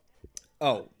fibrosis.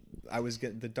 Oh,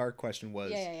 the dark question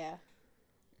was Yeah.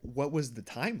 what was the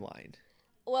timeline?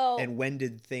 Well, And when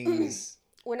did things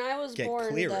when I was get born,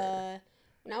 clearer?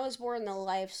 when I was born, the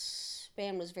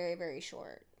lifespan was very, very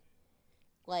short,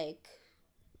 like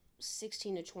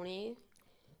 16 to 20.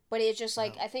 But it's just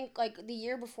like I think like the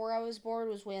year before I was born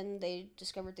was when they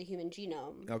discovered the human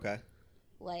genome. Okay.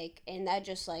 Like, and that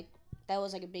just like that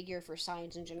was like a big year for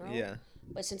science in general. Yeah.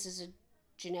 But since it's a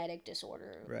genetic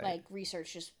disorder, Right. like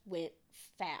research just went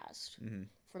fast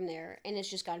from there, and it's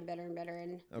just gotten better and better.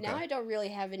 And now I don't really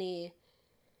have any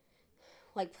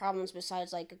like problems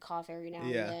besides like a cough every now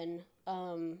and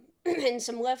then. And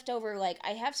some leftover like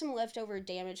I have some leftover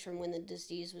damage from when the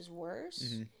disease was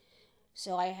worse.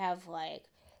 So I have like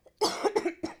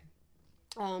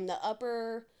the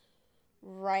upper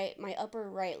right, my upper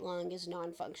right lung is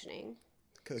non-functioning.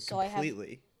 So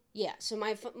Completely. So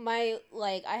my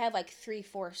like I have like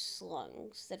 3/4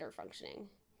 lungs that are functioning,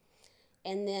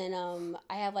 and then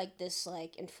I have like this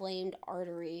like inflamed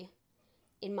artery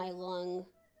in my lung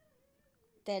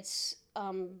that's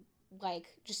like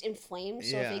just inflamed.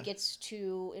 So if it gets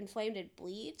too inflamed, it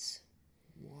bleeds.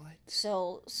 What?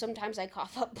 So sometimes I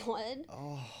cough up blood.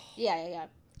 Oh. Yeah.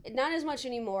 Not as much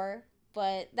anymore,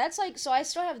 but that's like so I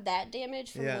still have that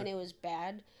damage from Yeah. when it was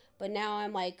bad. But now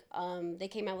I'm like, they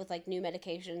came out with like new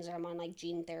medications and I'm on like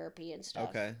gene therapy and stuff.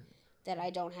 Okay. That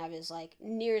I don't have as like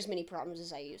near as many problems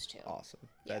as I used to. Awesome.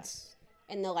 Yeah.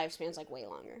 And the lifespan's like way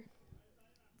longer.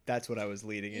 That's what I was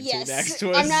leading into Yes. next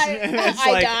was I'm not,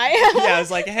 I like, die. yeah, I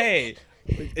was like, hey,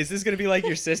 is this gonna be like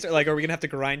your sister? Like, are we gonna have to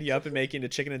grind you up and make you into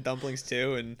chicken and dumplings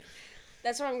too? And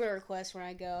That's what I'm gonna request when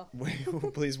I go.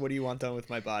 please, what do you want done with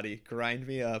my body? Grind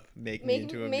me up, make me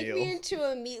into a Make meal. me into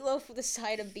a meatloaf with a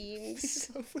side of beans.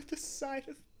 With a side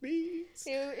of beans.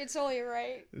 Dude, it's only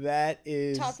right. That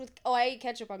is Topped with I eat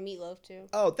ketchup on meatloaf too.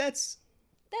 Oh, That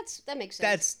makes sense.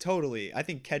 that's totally. I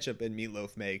think ketchup and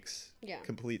meatloaf makes Yeah.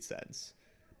 complete sense.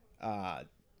 I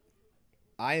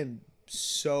am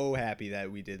so happy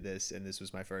that we did this, and this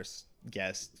was my first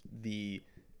guest. The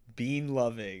bean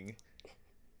loving,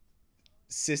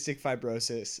 cystic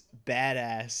fibrosis,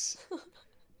 badass,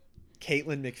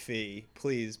 Caitlin McFee,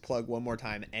 please plug one more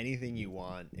time anything you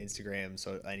want. Instagram,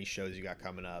 so any shows you got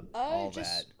coming up, all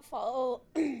Just that. follow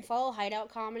follow Hideout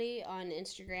Comedy on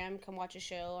Instagram. Come watch a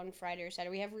show on Friday or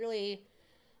Saturday. We have really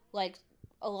like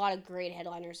a lot of great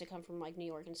headliners that come from like New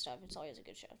York and stuff. It's always a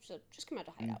good show. So just come out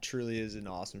to It Hideout. truly is an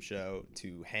awesome show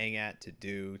to hang at, to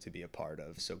do, to be a part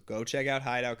of. So go check out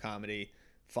Hideout Comedy.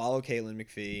 Follow Caitlin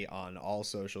McPhee on all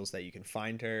socials that you can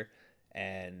find her.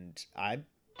 And I'm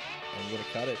going to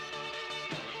cut it.